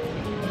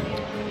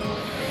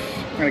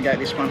 I'm gonna go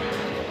this one.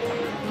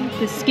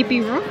 The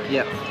Skippy Rock?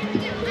 Yep.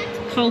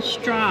 Kolsch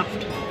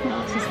draft.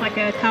 Well, it's just like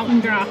a Carlton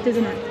draft,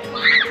 isn't it?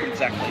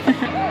 Exactly.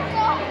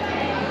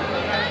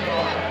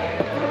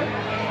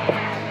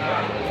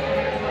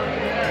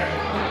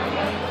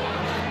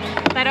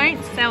 They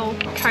don't sell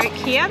Coke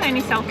here, they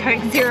only sell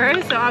Coke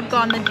Zero, so I've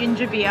gone the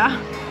ginger beer.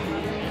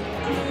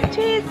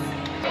 Cheers!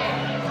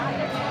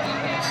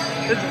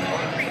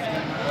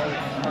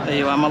 There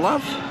you are, my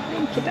love.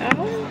 Thank you,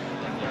 darling.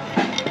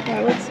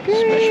 That looks good.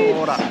 Special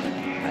order.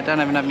 I don't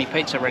even have any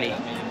pizza ready.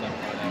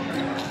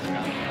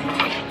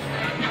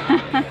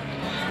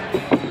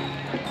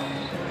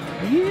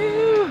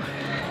 You.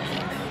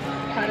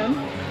 Pardon?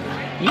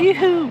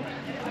 Yoo-hoo.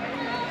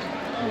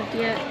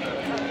 Yeah.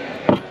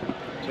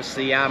 Just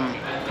the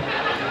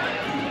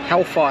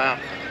Hellfire.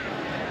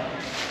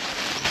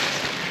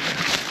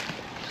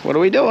 What are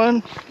we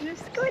doing? We're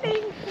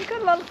scooting. We've got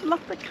to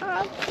lock the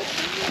car.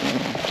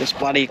 Just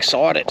bloody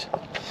excited.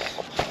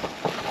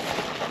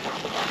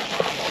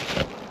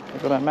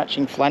 We've got our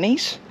matching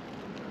flannies.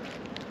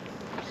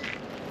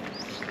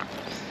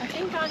 I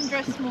think I'm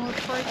dressed more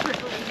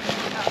appropriately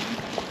than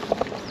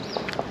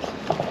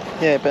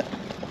Yeah, but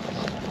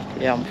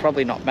yeah, I'm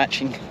probably not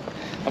matching.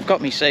 I've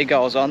got me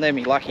seagulls on. They're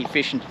me lucky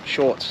fishing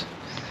shorts.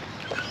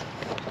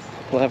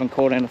 Well, I haven't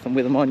caught anything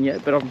with them on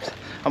yet, but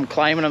I'm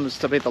claiming them as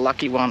to be the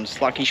lucky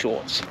ones, lucky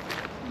shorts.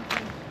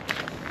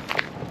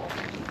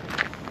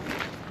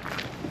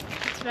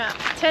 It's about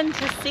 10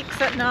 to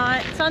 6 at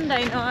night,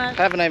 Sunday night.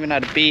 I haven't even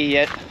had a beer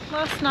yet.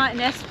 Last night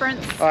in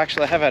Esperance. Oh,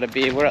 actually, I have had a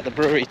beer. We're at the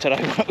brewery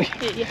today, weren't we?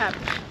 Yeah, you have.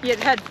 You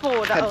had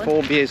 4, darling. Had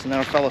 4 beers and then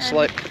I fell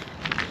asleep.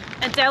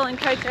 And Dale and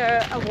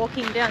Kota are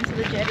walking down to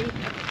the jetty.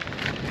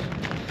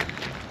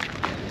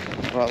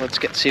 Right, let's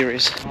get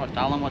serious. Alright,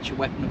 darling, what's your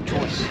weapon of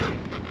choice?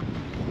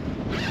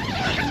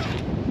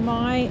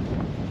 My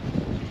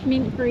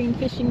mint green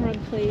fishing rod,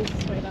 please,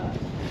 sweetheart.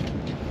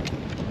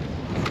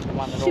 The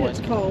one that Shit, it's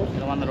cold.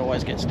 The one that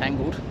always gets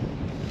tangled.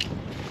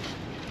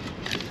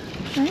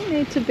 I don't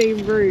need to be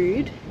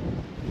rude.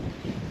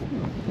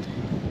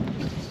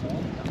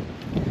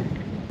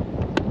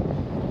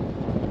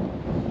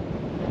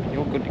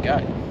 You're good to go.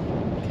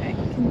 Okay,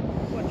 can you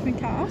watch me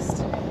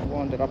cast?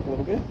 Wind it up a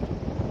little bit.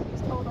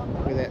 Just hold on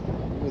to it.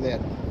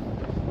 Without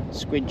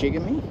squid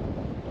jigging me.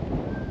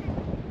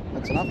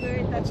 That's enough.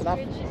 That's enough.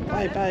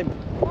 Hey babe,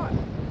 What?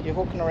 you're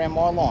hooking around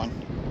my line.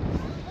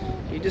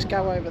 You just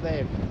go over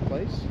there,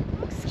 please.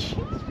 Excuse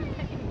me.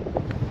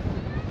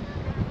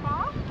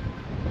 Huh?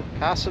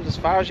 Cast it as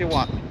far as you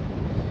want.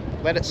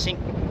 Let it sink.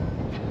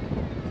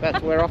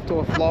 That's we're off to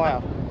a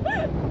flyer.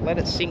 Let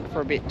it sink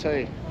for a bit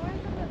too.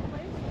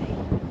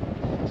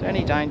 Is there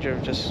any danger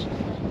of just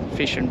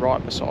fishing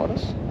right beside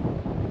us?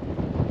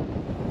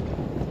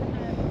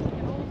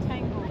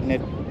 Now,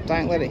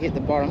 don't let it hit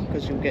the bottom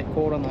because you'll get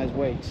caught on those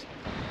weeds.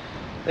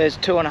 There's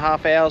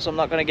 2.5 hours I'm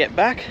not going to get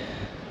back.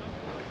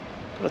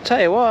 But I'll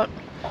tell you what,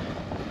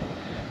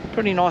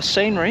 pretty nice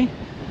scenery.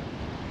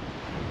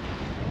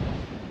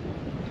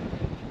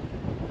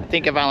 I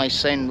think I've only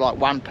seen like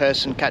one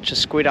person catch a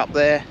squid up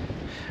there.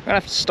 I'm going to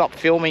have to stop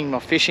filming my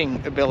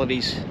fishing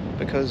abilities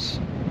because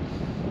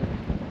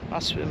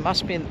it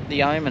must be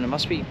the omen. It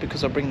must be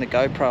because I bring the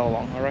GoPro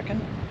along, I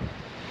reckon.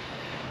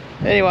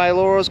 Anyway,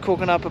 Laura's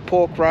cooking up a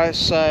pork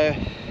roast, so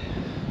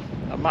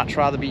I'd much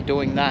rather be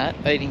doing that,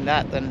 eating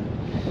that, than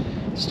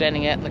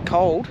standing out in the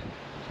cold,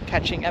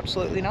 catching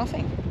absolutely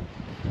nothing.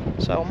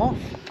 So I'm off.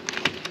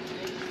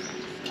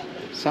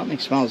 Something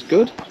smells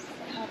good.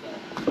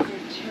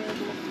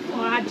 Well,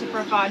 I had to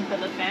provide for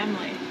the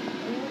family.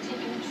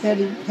 How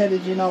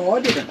did you know I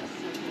didn't?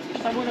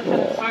 I would have had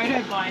a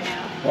photo by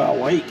now.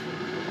 Well, wait.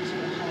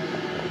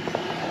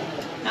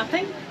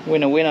 Nothing?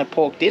 Winner, winner,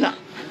 pork dinner.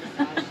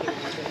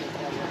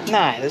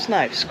 No, there's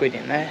no squid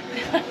in there.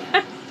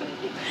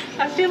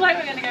 I feel like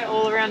we're going to go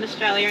all around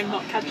Australia and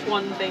not catch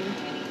one thing.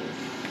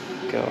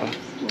 God.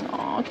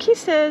 Aw,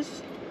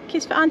 kisses.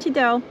 Kiss for Auntie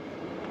Del.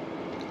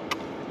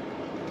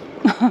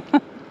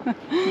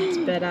 It's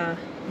better.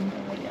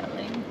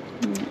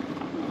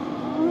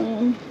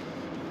 Aww.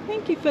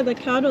 Thank you for the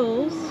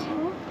cuddles.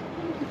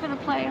 Thank you for the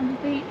play on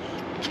the beach.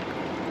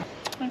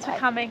 Thanks for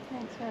coming.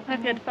 Thanks for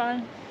I've had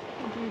fun.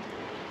 coming.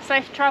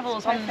 Safe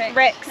travels on Perfect.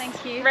 Rex.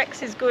 Thank you.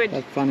 Rex is good.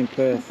 Have fun in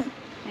Perth.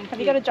 Have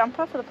you got a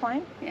jumper for the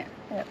plane? Yeah.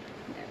 Yep.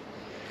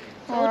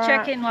 All Alright.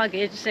 check-in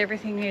luggage,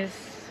 everything is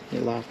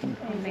You're laughing.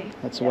 on me.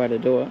 That's the way to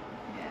do it.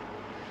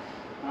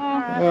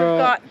 Alright, Alright. we've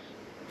got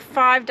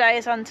 5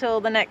 days until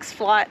the next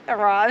flight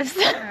arrives.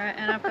 Alright,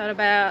 and I've got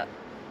about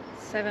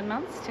 7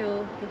 months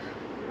till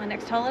my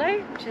next holiday,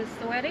 which is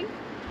the wedding.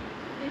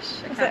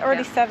 Is it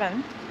already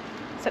 7?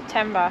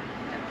 September.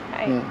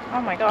 Hey. Yeah.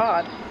 Oh my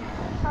god.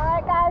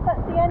 Alright guys,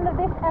 that's the end of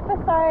this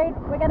episode.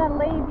 We're going to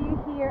leave you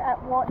here at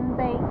Wharton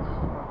Beach.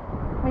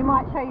 We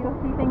might show you a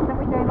few things that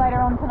we do later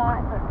on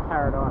tonight, but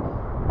Paradise.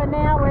 for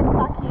now we're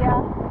stuck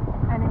here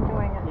and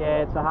enjoying it.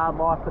 Yeah, it's a hard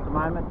life at the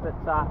moment, but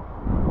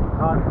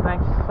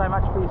thanks so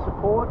much for your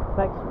support.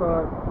 Thanks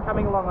for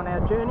coming along on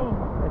our journey.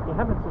 If you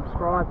haven't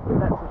subscribed, hit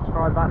that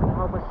subscribe button to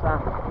help us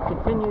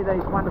continue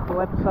these wonderful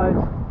episodes,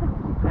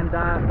 and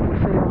we'll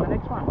see you on the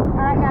next one.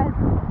 Alright guys.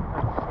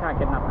 I just can't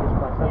get enough of this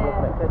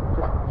place.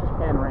 Just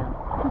pan around.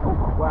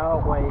 Well,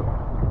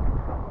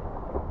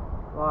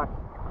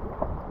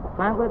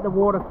 don't let the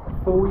water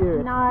fool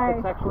you. No.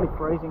 It's actually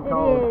freezing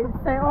cold. It is.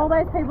 So all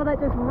those people that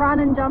just run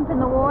and jump in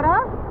the water,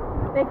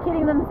 they're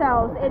kidding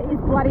themselves. It is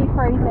bloody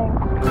freezing.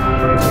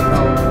 Freezing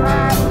cold.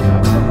 Alright,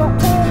 we've got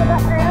Paul in the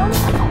background.